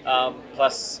 Yeah.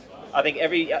 Plus, I think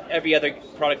every other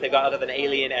product they've got other than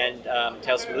Alien and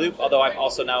Tales from the Loop. Although I'm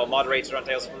also now a moderator on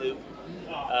Tales from the Loop.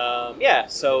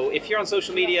 So if you're on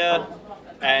social media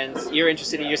and you're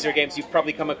interested in Year Zero games, you've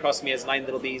probably come across me as Nine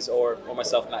Little Bees or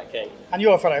myself, Matt Kay. And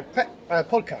you're a fellow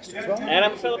podcaster as well. And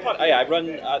I'm a fellow I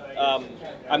run.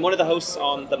 I'm one of the hosts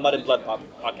on the Mud and Blood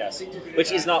podcast,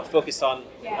 which is not focused on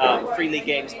Free League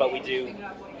games, but we do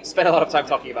spend a lot of time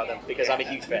talking about them because I'm a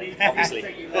huge fan,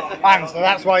 obviously. And so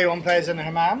that's why you're on Players in the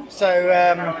Hammam. So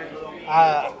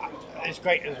it's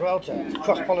great as well to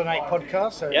cross-pollinate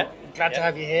podcasts. So glad to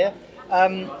have you here.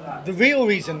 The real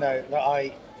reason, though, that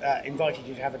I invited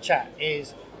you to have a chat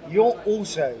is you're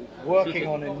also working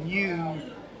on a new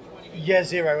Year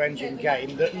Zero engine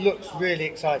game that looks really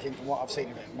exciting from what I've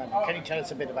seen of it at the moment. Can you tell us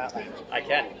a bit about that? I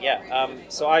can, yeah.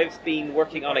 So I've been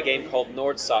working on a game called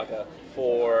Nord Saga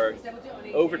for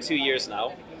over 2 years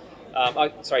now.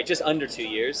 Just under 2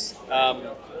 years.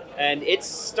 And it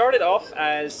started off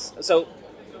as... So,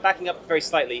 backing up very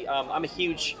slightly, I'm a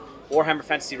huge Warhammer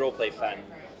Fantasy Roleplay fan.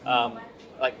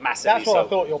 Massively. That's what I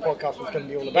thought your podcast was going to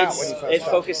be all about when you first started. It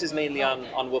focuses mainly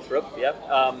on Wolfrup, yeah.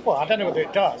 Well, I don't know whether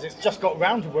it does. It's just got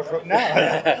round to Wolfrup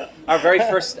now. Our very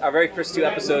first 2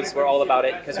 episodes were all about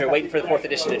it because we were waiting for the 4th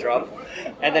edition to drop,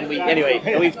 and then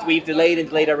we've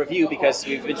delayed our review because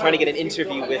we've been trying to get an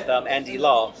interview with Andy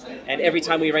Law, and every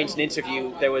time we arranged an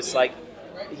interview, there was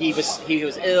he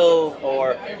was ill,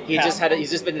 or he's just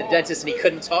been to the dentist and he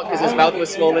couldn't talk because his mouth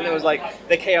was swollen. It was like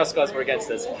the Chaos Gods were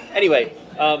against us. Anyway,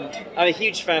 I'm a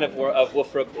huge fan of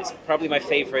Wolfrup. It's probably my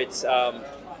favorite.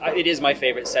 It is my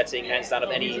favorite setting, hands down,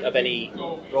 of any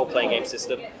role-playing game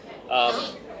system.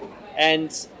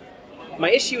 And my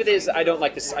issue with it is I don't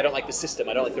like this. I don't like the system.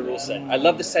 I don't like the rule set. I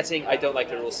love the setting. I don't like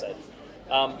the rule set.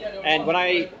 And when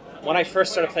I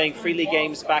first started playing Free League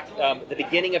games back the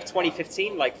beginning of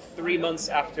 2015, like 3 months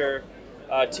after,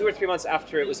 2 or 3 months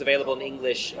after it was available in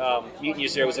English, Mutant Year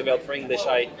Zero was available for English,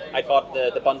 I bought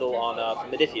the bundle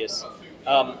from Modiphius.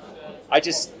 I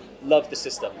just loved the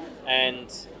system and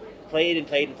played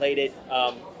it.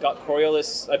 Got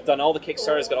Coriolis. I've done all the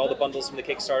Kickstarters, got all the bundles from the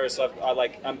Kickstarter, so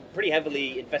I'm pretty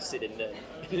heavily invested in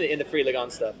the Free League on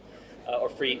stuff. Or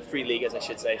free league, as I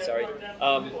should say. Sorry.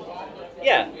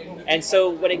 And so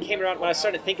when it came around, when I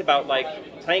started to think about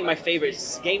playing my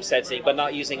favorite game setting but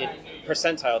not using a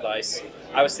percentile dice,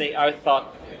 I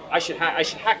thought I should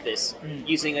hack this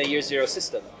using a Year Zero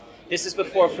system. This is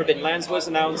before Forbidden Lands was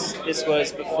announced. This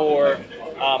was before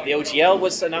the OGL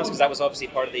was announced, because that was obviously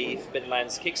part of the Forbidden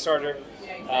Lands Kickstarter.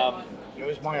 It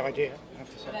was my idea, I have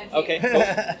to say. Okay,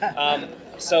 cool.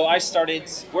 So I started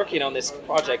working on this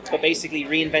project, but basically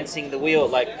reinventing the wheel,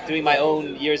 doing my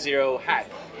own Year Zero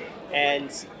hack. And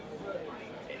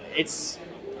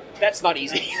that's not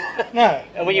easy. No.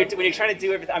 And when you're trying to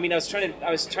do everything, I was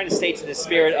trying to stay to the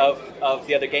spirit of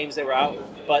the other games that were out,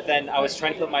 but then I was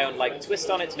trying to put my own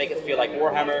twist on it to make it feel like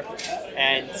Warhammer.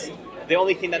 And the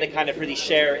only thing that they kind of really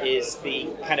share is the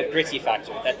kind of gritty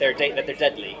factor, that they're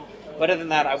deadly. But other than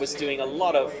that, I was doing a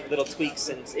lot of little tweaks,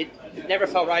 and it never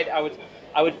felt right. I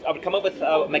would come up with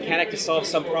a mechanic to solve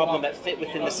some problem that fit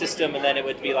within the system, and then it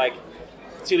would be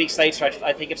 2 weeks later,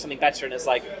 I think of something better, and it's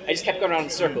I just kept going around in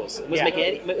circles. It was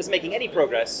making any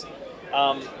progress.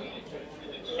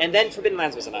 And then Forbidden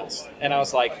Lands was announced, and I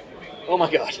was like, oh my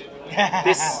god,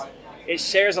 it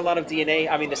shares a lot of DNA.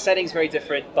 I mean, the setting's very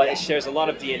different, but it shares a lot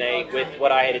of DNA with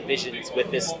what I had envisioned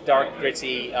with this dark,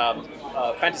 gritty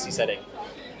fantasy setting.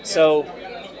 So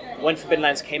when Forbidden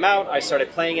Lands came out, I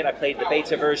started playing it. I played the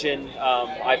beta version.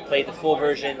 I've played the full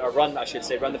version, or run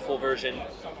the full version.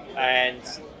 And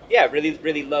yeah, really,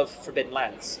 really love Forbidden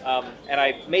Lands. And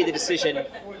I made the decision,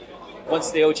 once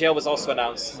the OGL was also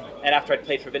announced, and after I'd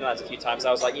played Forbidden Lands a few times,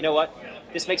 I was like, you know what?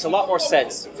 This makes a lot more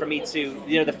sense for me to,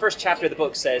 the first chapter of the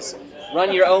book says,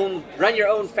 run your own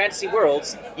fantasy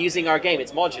worlds using our game.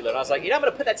 It's modular. And I was like, I'm going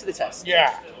to put that to the test.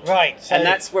 Yeah, right. So and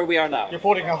that's where we are now. You're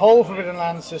putting a whole Forbidden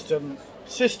Lands system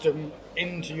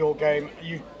into your game.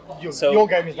 Your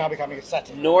game is now becoming a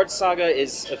setting. Nord Saga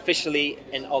is unofficially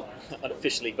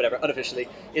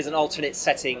is an alternate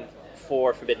setting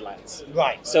for Forbidden Lands.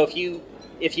 Right. So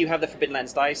if you have the Forbidden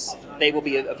Lands dice, they will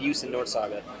be of use in Nord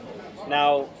Saga.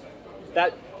 Now,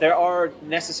 there are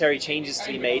necessary changes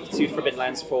to be made to Forbidden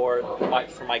Lands for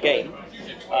my game.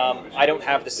 I don't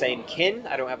have the same kin,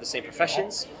 I don't have the same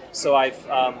professions, so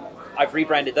I've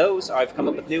rebranded those. I've come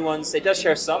up with new ones. It does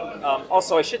share some.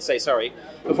 Also, I should say, sorry,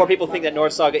 before people think that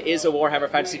Norse Saga is a Warhammer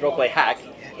Fantasy roleplay hack,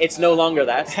 it's no longer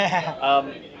that.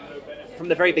 From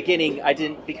the very beginning, I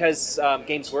didn't, because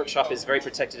Games Workshop is very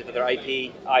protective of their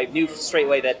IP. I knew straight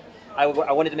away that I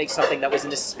wanted to make something that was in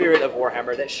the spirit of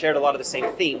Warhammer, that shared a lot of the same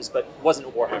themes, but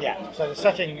wasn't Warhammer. Yeah, so the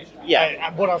setting,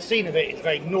 Yeah. what I've seen of it is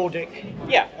very Nordic,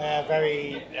 Yeah.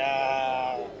 very,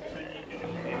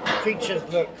 creatures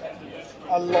look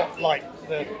a lot like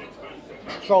the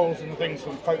trolls and the things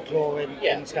from folklore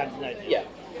in Scandinavia. Yeah.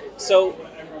 So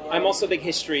I'm also a big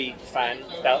history fan,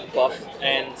 buff,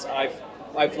 and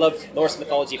I've loved Norse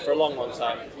mythology for a long, long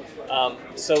time.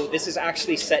 So this is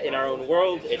actually set in our own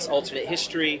world. It's alternate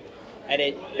history, and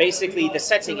it basically, the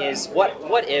setting is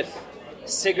what if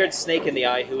Sigurd Snake in the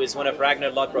Eye, who is one of Ragnar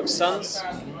Lodbrok's sons,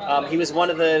 he was one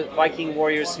of the Viking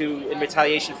warriors who, in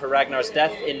retaliation for Ragnar's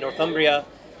death in Northumbria,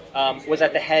 was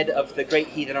at the head of the great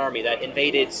heathen army that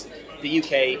invaded the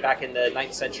UK back in the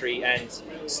 9th century and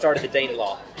started the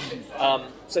Danelaw.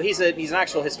 So he's an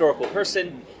actual historical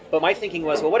person, but my thinking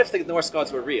was, well, what if the Norse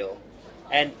gods were real?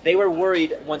 And they were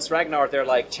worried once Ragnar, their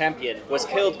champion, was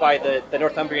killed by the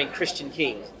Northumbrian Christian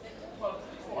king.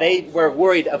 They were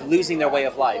worried of losing their way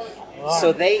of life.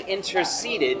 So they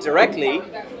interceded directly,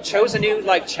 chose a new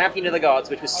champion of the gods,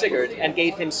 which was Sigurd, and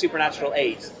gave him supernatural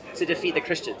aid to defeat the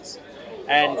Christians.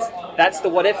 And that's the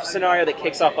what-if scenario that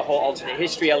kicks off the whole alternate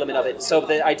history element of it. So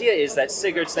the idea is that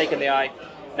Sigurd, Snake in the Eye,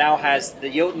 now has the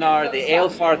Jotnar, the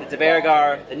Aelfar, the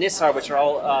Dvergar, the Nissar, which are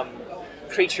all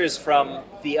creatures from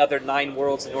the other 9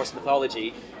 worlds in Norse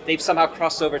mythology. They've somehow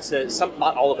crossed over to some,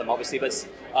 not all of them, obviously, but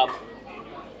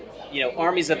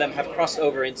armies of them have crossed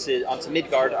over onto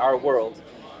Midgard, our world,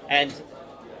 and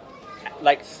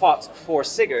fought for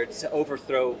Sigurd to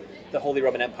overthrow the Holy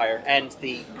Roman Empire and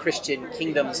the Christian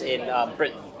kingdoms in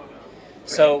Britain.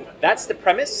 So that's the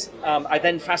premise. I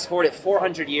then fast forward it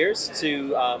 400 years to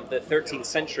the 13th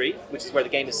century, which is where the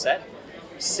game is set.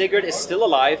 Sigurd is still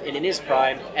alive and in his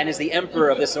prime and is the emperor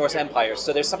of this Norse empire.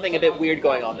 So there's something a bit weird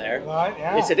going on there. Right,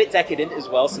 yeah. It's a bit decadent as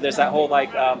well. So there's that whole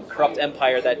corrupt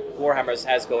empire that Warhammer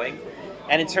has going.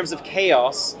 And in terms of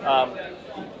chaos,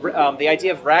 the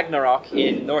idea of Ragnarok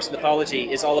in Norse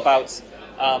mythology is all about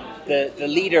the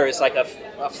leader is like a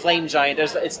flame giant.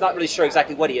 It's not really sure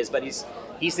exactly what he is, but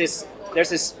there's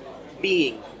this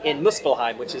being in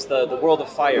Muspelheim, which is the world of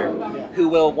fire, who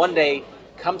will one day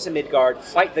come to Midgard,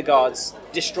 fight the gods,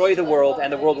 destroy the world,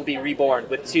 and the world will be reborn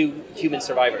with 2 human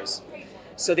survivors.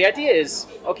 So the idea is,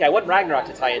 okay, I want Ragnarok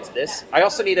to tie into this. I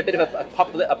also need a bit of an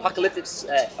apocalyptic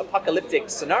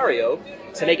scenario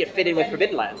to make it fit in with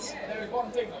Forbidden Lands.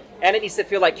 And it needs to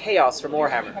feel like chaos from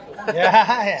Warhammer.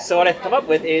 Yeah. So what I've come up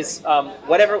with is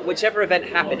whichever event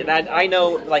happened, and I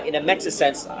know, in a meta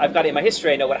sense, I've got it in my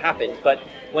history, I know what happened, but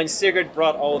when Sigurd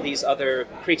brought all these other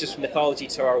creatures from mythology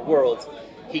to our world,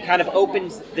 he kind of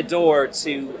opened the door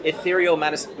to ethereal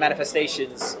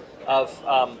manifestations of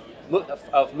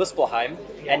Muspelheim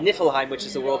and Niflheim, which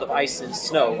is the world of ice and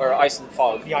snow, or ice and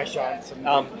fog. The ice giants.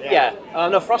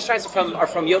 No, frost giants are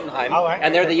from Jotunheim, right.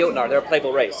 and they're the Jotnar. They're a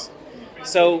playable race.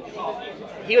 So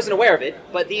he wasn't aware of it,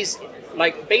 but these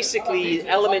basically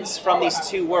elements from these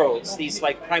 2 worlds, these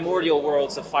primordial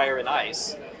worlds of fire and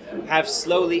ice, are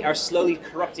slowly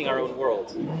corrupting our own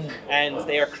world, and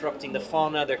they are corrupting the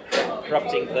fauna, they're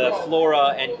corrupting the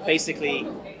flora, and basically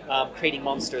creating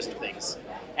monsters and things.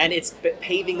 And it's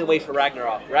paving the way for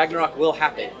Ragnarok. Ragnarok will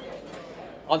happen.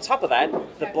 On top of that,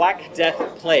 the Black Death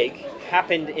Plague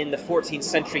happened in the 14th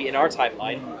century in our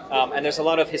timeline, and there's a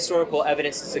lot of historical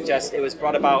evidence to suggest it was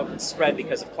brought about and spread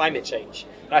because of climate change.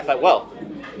 And I thought, well,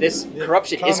 this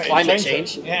corruption is climate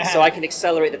change, so I can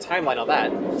accelerate the timeline on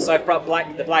that. So I've brought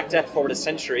the Black Death forward a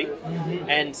century,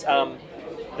 and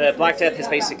the Black Death has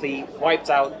basically wiped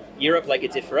out Europe like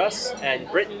it did for us, and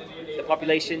Britain, the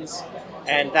populations,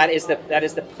 and that is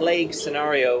the plague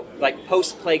scenario,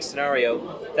 post-plague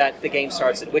scenario that the game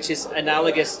starts in, which is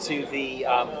analogous to the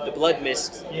Blood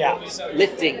Mist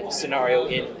lifting scenario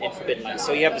in Forbidden Lands.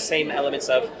 So you have the same elements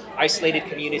of isolated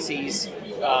communities,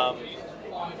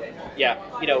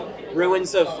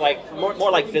 ruins of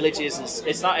more like villages, and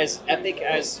it's not as epic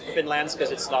as Forbidden Lands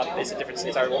because it's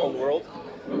our own world.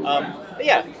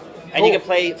 And you can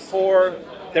play 4.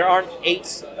 There aren't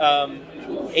 8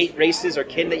 races or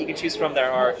kin that you can choose from. There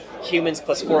are humans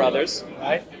plus 4 others.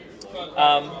 Right.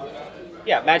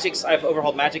 Magics. I've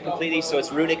overhauled magic completely, so it's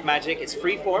runic magic. It's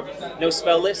freeform, no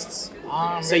spell lists.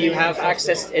 So you have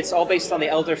access. It's all based on the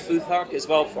Elder Futhark as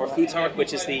well, or Futhark,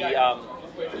 which is the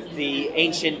the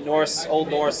ancient Norse, Old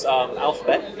Norse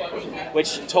alphabet,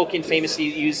 which Tolkien famously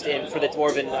used for the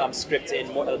Dwarven script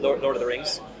in Lord of the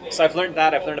Rings. So I've learned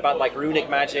that. I've learned about like runic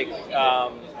magic,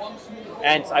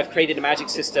 and I've created a magic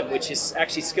system which is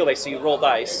actually skill-based. So you roll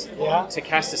dice to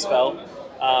cast a spell,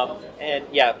 and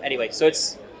yeah. Anyway, so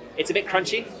it's a bit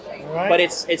crunchy. Right. But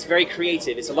it's very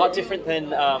creative. It's a lot different than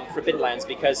Forbidden Lands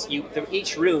because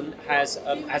each rune has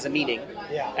a meaning,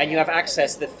 and you have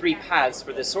access. The 3 paths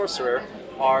for the sorcerer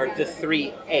are the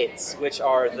 3 Eds, which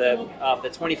are the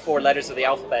 24 letters of the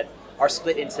alphabet are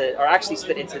actually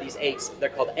split into these 8s. They're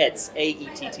called Eds,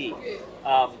 A-E-T-T,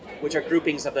 which are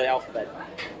groupings of the alphabet.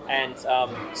 And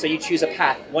so you choose a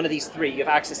path. One of these 3, you have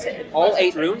access to all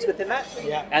 8 runes within that,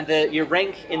 and your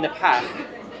rank in the path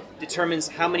determines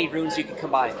how many runes you can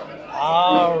combine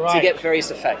to get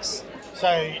various effects. So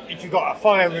if you've got a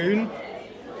fire rune,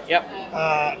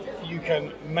 you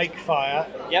can make fire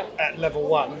at level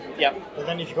 1. But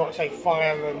then if you've got, say,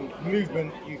 fire and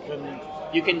movement, you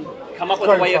can come up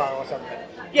with a way of or something.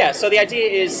 Yeah, so the idea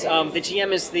is the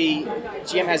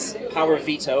GM has power of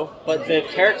veto, but the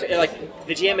character, like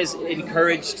the GM is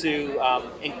encouraged to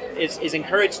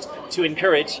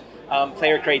encourage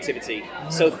player creativity.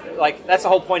 So like that's the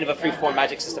whole point of a free-form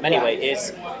magic system anyway,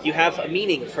 is you have a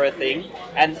meaning for a thing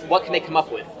and what can they come up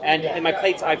with. And in my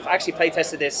I've actually play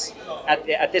tested this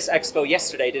at this expo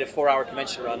yesterday, did a 4-hour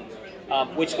convention run,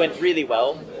 which went really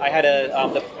well. I had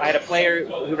a player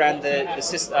who ran the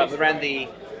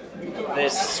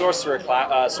sorcerer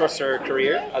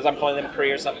career, as I'm calling them,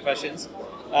 careers, not professions,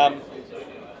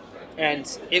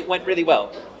 and it went really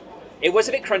well. It was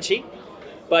a bit crunchy,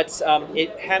 but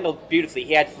it handled beautifully.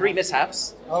 He had 3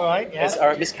 mishaps. All right, yeah.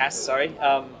 Or miscasts, sorry.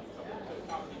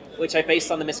 Which I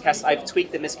based on the miscast. I've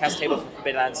tweaked the miscast table for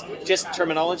Forbidden Lands. Just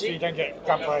terminology. So you don't get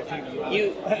grabbed by a demon.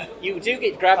 You do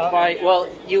get grabbed by. Well,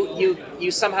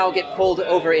 you somehow get pulled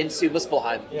over into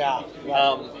Muspelheim. Yeah.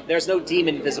 There's no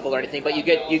demon visible or anything, but you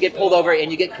get pulled over and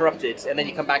you get corrupted, and then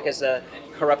you come back as a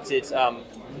corrupted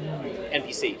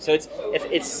NPC. So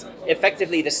it's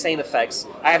effectively the same effects.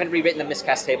 I haven't rewritten the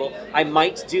miscast table. I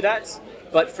might do that,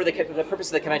 but for the purpose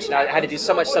of the convention, I had to do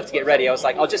so much stuff to get ready. I was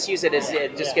like, I'll just use it as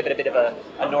give it a bit of a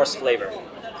Norse flavor.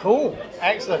 Cool,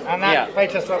 excellent, and that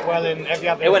playtest went well in every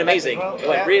other. It went amazing. Well. It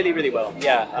went really, really well.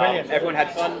 Yeah, everyone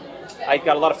had fun. I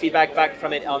got a lot of feedback back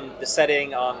from it on the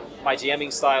setting, on my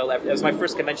GMing style. It was my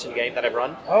first convention game that I've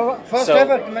run. Oh, first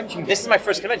ever convention game. This is my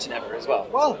first convention ever as well.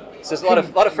 Well, so there's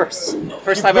a lot of firsts.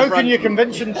 First time I've I've run. your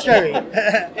convention cherry.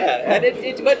 Yeah, and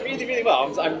it went really, really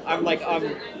well.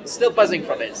 I'm still buzzing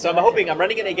from it. So I'm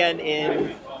running it again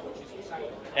in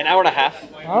an hour and a half.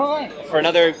 All right. For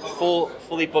another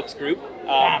fully booked group.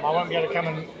 Damn, I won't be able to come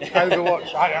and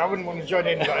overwatch. I wouldn't want to join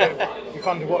in, but it'd be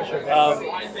fun to watch it.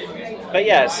 But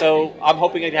yeah, so I'm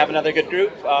hoping to have another good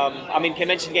group. I mean,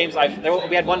 convention games,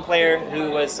 we had one player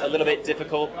who was a little bit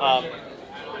difficult,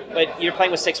 but you're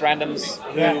playing with 6 randoms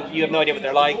who you have no idea what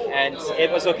they're like, and it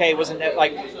was okay. It wasn't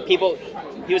like people.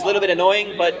 He was a little bit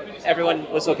annoying, but everyone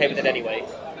was okay with it anyway.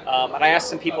 And I asked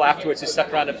some people afterwards who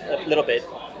stuck around a little bit,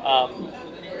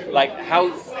 like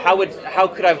how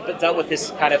could I have dealt with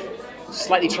this kind of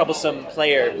slightly troublesome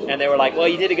player, and they were like, well,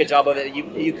 you did a good job of it.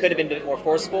 You could have been a bit more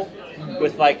forceful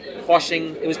with like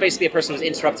quashing. It was basically a person who was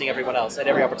interrupting everyone else at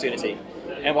every opportunity,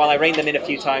 and while I reined them in a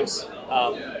few times,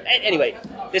 anyway,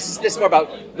 this is more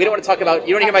about, we don't want to talk about,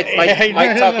 you don't hear my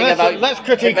talking about. Let's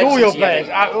critique all your players.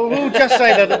 We'll just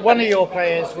say that one of your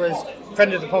players was a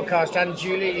friend of the podcast, and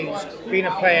Julie, who's been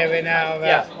a player in our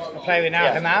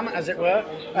Hanam, as it were.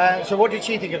 So what did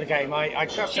she think of the game?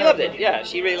 She loved it. Yeah,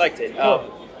 she really liked it.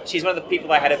 Cool. She's one of the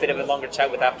people I had a bit of a longer chat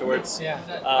with afterwards. Yeah.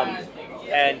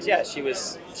 And yeah, she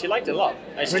liked it a lot.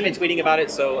 And she's been tweeting about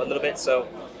it a little bit. So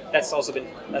that's also been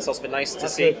nice to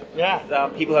see. Good. Yeah.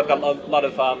 People have got a lot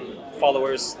of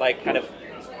followers, like kind of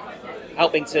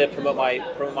helping to promote my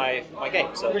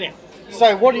game. So brilliant.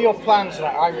 So what are your plans for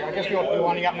that? I guess you're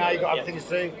winding up now. You've got other things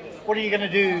to do. What are you going to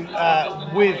do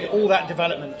with all that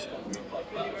development?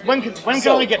 When can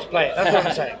I get to play it? That's what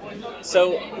I'm saying.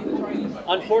 So,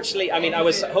 unfortunately, I mean, I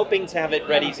was hoping to have it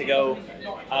ready to go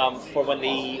for when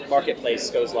the marketplace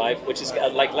goes live, which is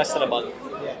like less than a month.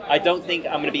 Yeah. I don't think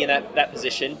I'm going to be in that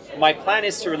position. My plan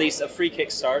is to release a free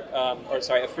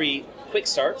a free quick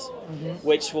start,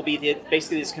 which will be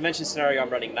basically this convention scenario I'm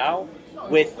running now,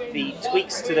 with the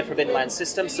tweaks to the Forbidden Lands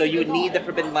system. So you would need the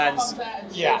Forbidden Lands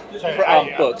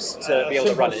books to be able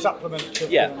to run it. Supplement to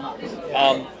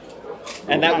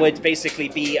and that would basically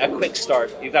be a quick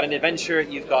start. You've got an adventure,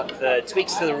 you've got the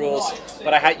tweaks to the rules,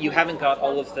 but you haven't got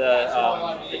all of the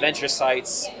adventure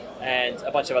sites, and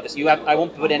a bunch of others. I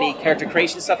won't put any character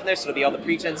creation stuff in there, so it'll be all the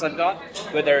pre-gens I've got.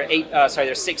 But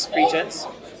there's 6 pre-gens.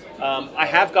 I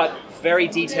have got very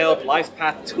detailed life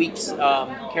path tweaked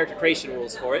character creation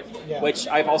rules for it, which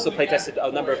I've also playtested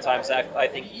a number of times. I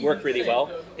think work really well.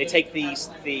 They take the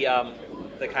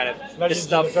kind of the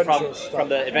stuff from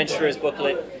the Adventurer's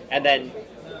booklet and then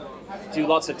do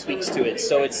lots of tweaks to it.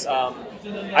 So it's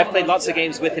I've played lots of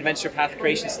games with adventure path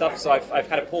creation stuff, so I've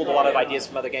kind of pulled a lot of ideas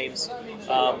from other games,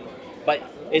 but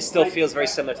it still feels very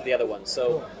similar to the other one.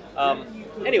 So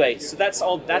anyway, so that's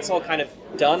all kind of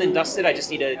done and dusted. I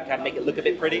just need to kind of make it look a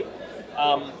bit pretty.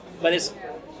 But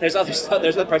there's other stuff.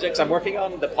 There's other projects I'm working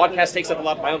on. The podcast takes up a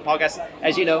lot. My own podcast,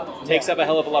 as you know, takes up a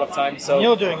hell of a lot of time. So and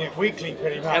you're doing it weekly,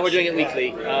 pretty much. And we're doing it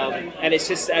weekly, and it's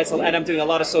just and I'm doing a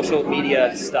lot of social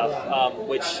media stuff,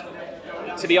 which,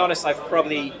 to be honest, I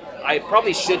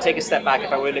probably should take a step back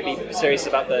if I were to be serious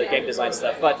about the game design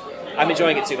stuff, but I'm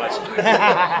enjoying it too much.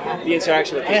 The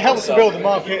interaction with people. And it helps to build the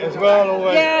market as well.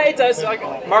 Always. Yeah, it does. Like,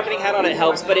 marketing hat on it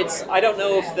helps, but I don't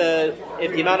know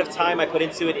if the amount of time I put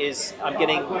into it is I'm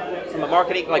getting from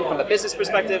a business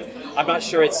perspective. I'm not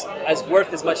sure it's as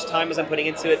worth as much time as I'm putting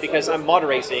into it because I'm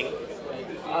moderating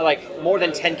like more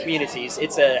than 10 communities.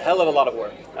 It's a hell of a lot of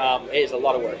work. It is a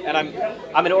lot of work, and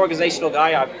I'm an organizational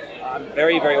guy. I'm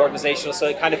very, very organizational, so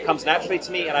it kind of comes naturally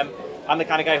to me, and I'm the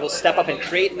kind of guy who'll step up and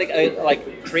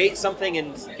create something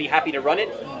and be happy to run it,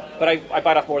 but I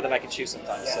bite off more than I can chew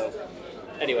sometimes. So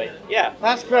anyway, yeah.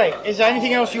 That's great. Is there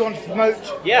anything else you want to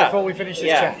promote before we finish this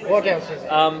chat? What else is it?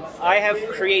 I have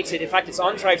created, in fact, it's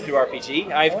on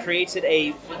DriveThruRPG. I've created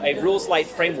a rules light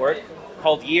framework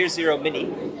called Year Zero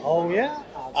Mini. Oh yeah,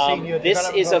 I've seen you.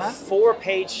 This is a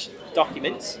 4-page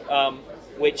document,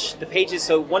 which the pages.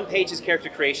 So one page is character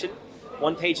creation.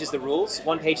 1 page is the rules,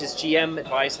 1 page is GM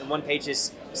advice, and 1 page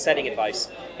is setting advice.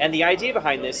 And the idea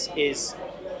behind this is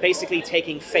basically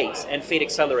taking Fate and Fate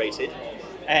Accelerated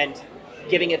and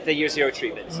giving it the Year Zero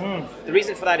treatment. The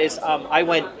reason for that is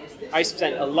I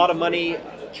spent a lot of money,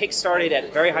 kickstarted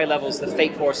at very high levels, the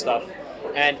Fate core stuff,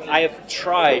 and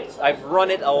I've run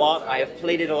it a lot, I have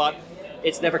played it a lot.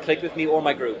 It's never clicked with me or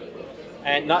my group.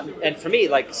 And for me,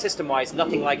 like system-wise,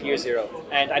 nothing like Year Zero.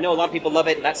 And I know a lot of people love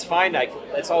it, and that's fine.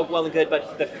 It's all well and good,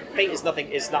 but the Fate is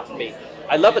not for me.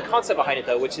 I love the concept behind it,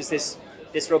 though, which is this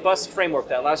robust framework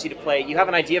that allows you to play. You have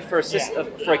an idea for a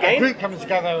game. A group comes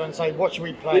together and say, "What should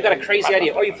we play?" We've got a crazy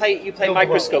idea. Or you play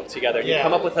Microscope together. You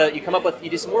you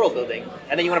do some world building,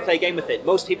 and then you want to play a game with it.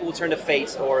 Most people will turn to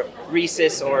Fate or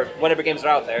Resys or whatever games are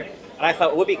out there. And I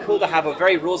thought it would be cool to have a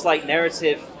very rules-light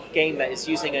narrative game that is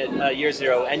using a Year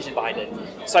Zero engine behind it.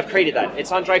 So I've created that.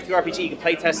 It's on DriveThruRPG. You can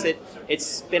play test it.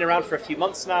 It's been around for a few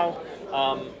months now.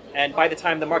 And by the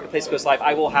time the marketplace goes live,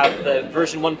 I will have the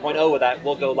version 1.0 of that.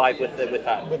 We'll go live with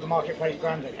that. With the marketplace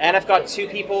branding. And I've got 2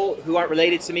 people who aren't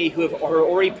related to me who are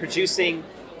already producing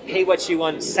pay what you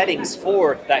want settings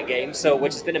for that game. So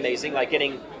which has been amazing, like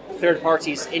getting third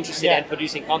parties interested and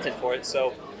producing content for it.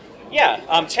 So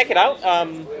yeah, check it out.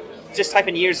 Just type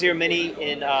in Year Zero Mini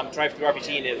in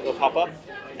DriveThruRPG and it will pop up.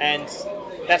 And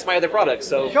that's my other product.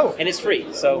 So cool. And it's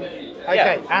free. So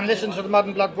okay, and listen to the Mud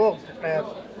and Blood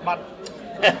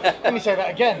Let me say that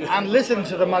again. And listen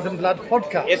to the Mud and Blood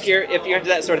podcast. If you're into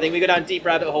that sort of thing, we go down deep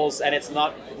rabbit holes, and it's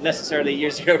not necessarily Year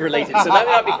Zero related. So that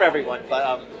may not be for everyone,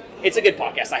 but it's a good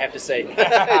podcast, I have to say.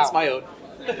 It's my own.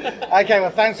 Okay, well,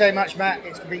 thanks very much, Matt.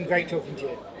 It's been great talking to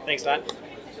you. Thanks, Matt.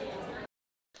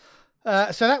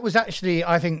 So that was actually,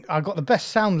 I think, I got the best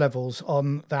sound levels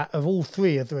on that of all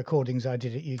 3 of the recordings I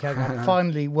did at UK. I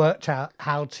finally worked out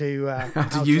how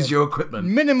to use your equipment,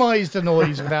 minimise the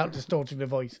noise without distorting the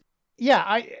voice. Yeah,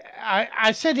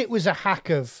 I said it was a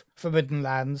hack of Forbidden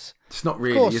Lands. It's not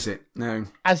really, is it? No.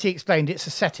 As he explained, it's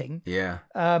a setting. Yeah.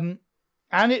 And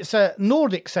it's a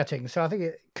Nordic setting, so I think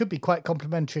it could be quite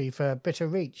complementary for Bitter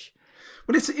Reach.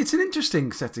 Well, it's an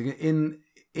interesting setting.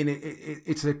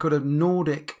 It's a kind of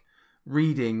Nordic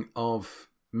reading of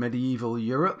medieval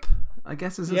Europe, I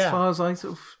guess, is as far as I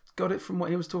sort of got it from what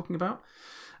he was talking about.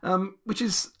 Which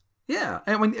is,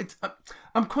 I mean,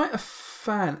 I'm quite a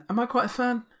fan. Am I quite a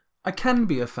fan? I can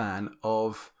be a fan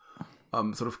of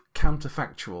sort of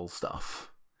counterfactual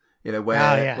stuff,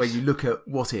 where you look at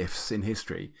what ifs in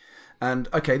history. And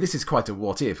okay, this is quite a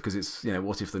what if, because it's,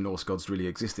 what if the Norse gods really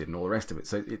existed and all the rest of it.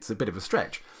 So it's a bit of a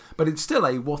stretch, but it's still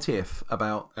a what if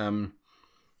about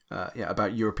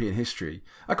about European history.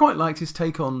 I quite liked his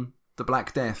take on the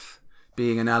Black Death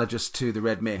being analogous to the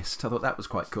Red Mist. I thought that was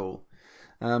quite cool.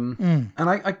 And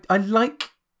I like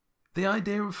the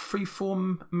idea of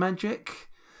freeform magic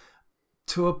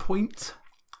to a point.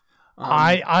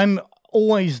 I'm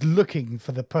always looking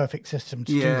for the perfect system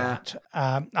to do that.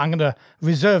 I'm going to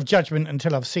reserve judgment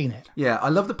until I've seen it. Yeah, I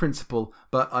love the principle,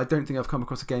 but I don't think I've come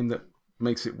across a game that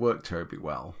makes it work terribly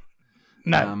well.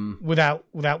 No,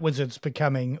 without wizards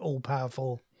becoming all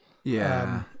powerful.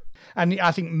 Yeah. And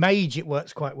I think Mage it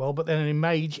works quite well, but then in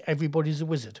Mage everybody's a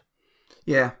wizard.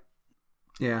 Yeah.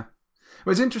 Well,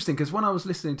 it's interesting because when I was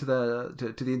listening to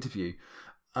the interview,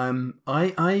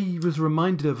 I was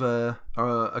reminded of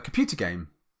a computer game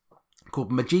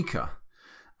called Magicka,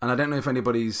 and I don't know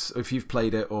if you've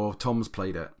played it or Tom's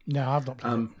played it. No, I've not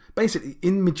played it. Basically,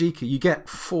 in Magicka, you get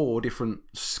 4 different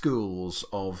schools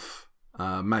of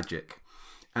magic,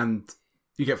 and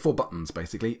you get 4 buttons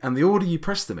basically, and the order you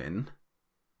press them in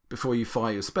before you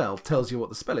fire your spell tells you what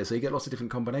the spell is. So you get lots of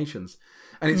different combinations,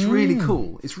 and it's really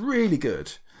cool. It's really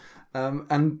good.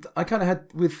 And I kind of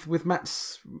had with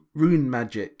Matt's rune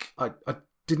magic, I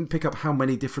didn't pick up how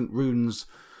many different runes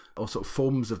or sort of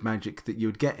forms of magic that you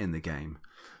would get in the game.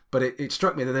 But it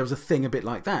struck me that there was a thing a bit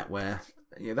like that where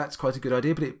that's quite a good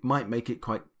idea, but it might make it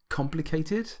quite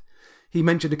complicated. He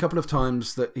mentioned a couple of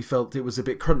times that he felt it was a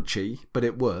bit crunchy, but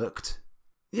it worked.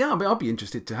 Yeah, I'll be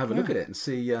interested to have a look at it and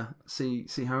see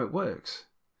how it works.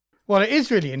 Well, it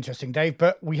is really interesting, Dave,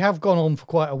 but we have gone on for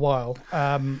quite a while.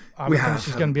 I think this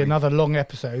is going to be another long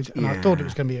episode, and I thought it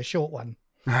was going to be a short one.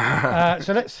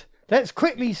 So let's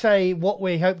quickly say what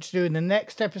we hope to do in the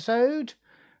next episode.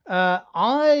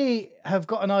 I have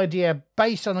got an idea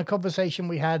based on a conversation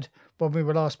we had when we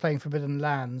were last playing Forbidden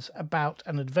Lands about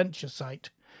an adventure site.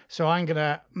 So I'm going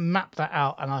to map that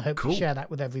out, and I hope to share that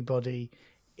with everybody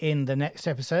in the next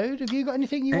episode. Have you got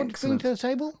anything you want to bring to the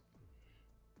table?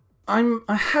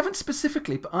 I haven't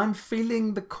specifically, but I'm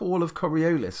feeling the call of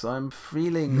Coriolis. I'm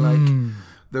feeling like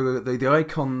the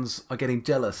icons are getting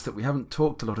jealous that we haven't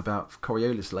talked a lot about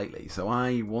Coriolis lately. So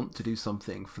I want to do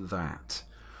something for that.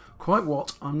 Quite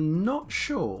what, I'm not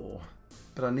sure.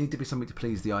 But I need to be something to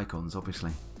please the icons,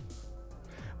 obviously.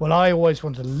 Well, I always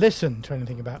want to listen to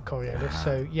anything about Coriolis.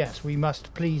 So yes, we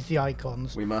must please the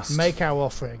icons. We must. Make our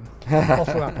offering.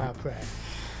 Offer up our prayer.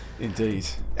 Indeed.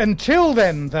 Until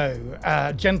then,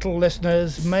 though, gentle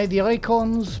listeners, may the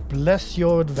icons bless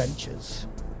your adventures.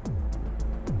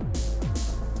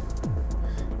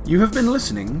 You have been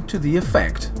listening to The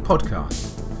Effect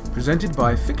podcast, presented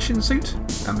by Fiction Suit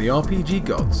and the RPG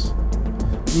Gods.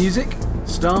 Music,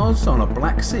 Stars on a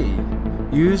Black Sea,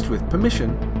 used with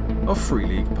permission of Free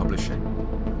League Publishing.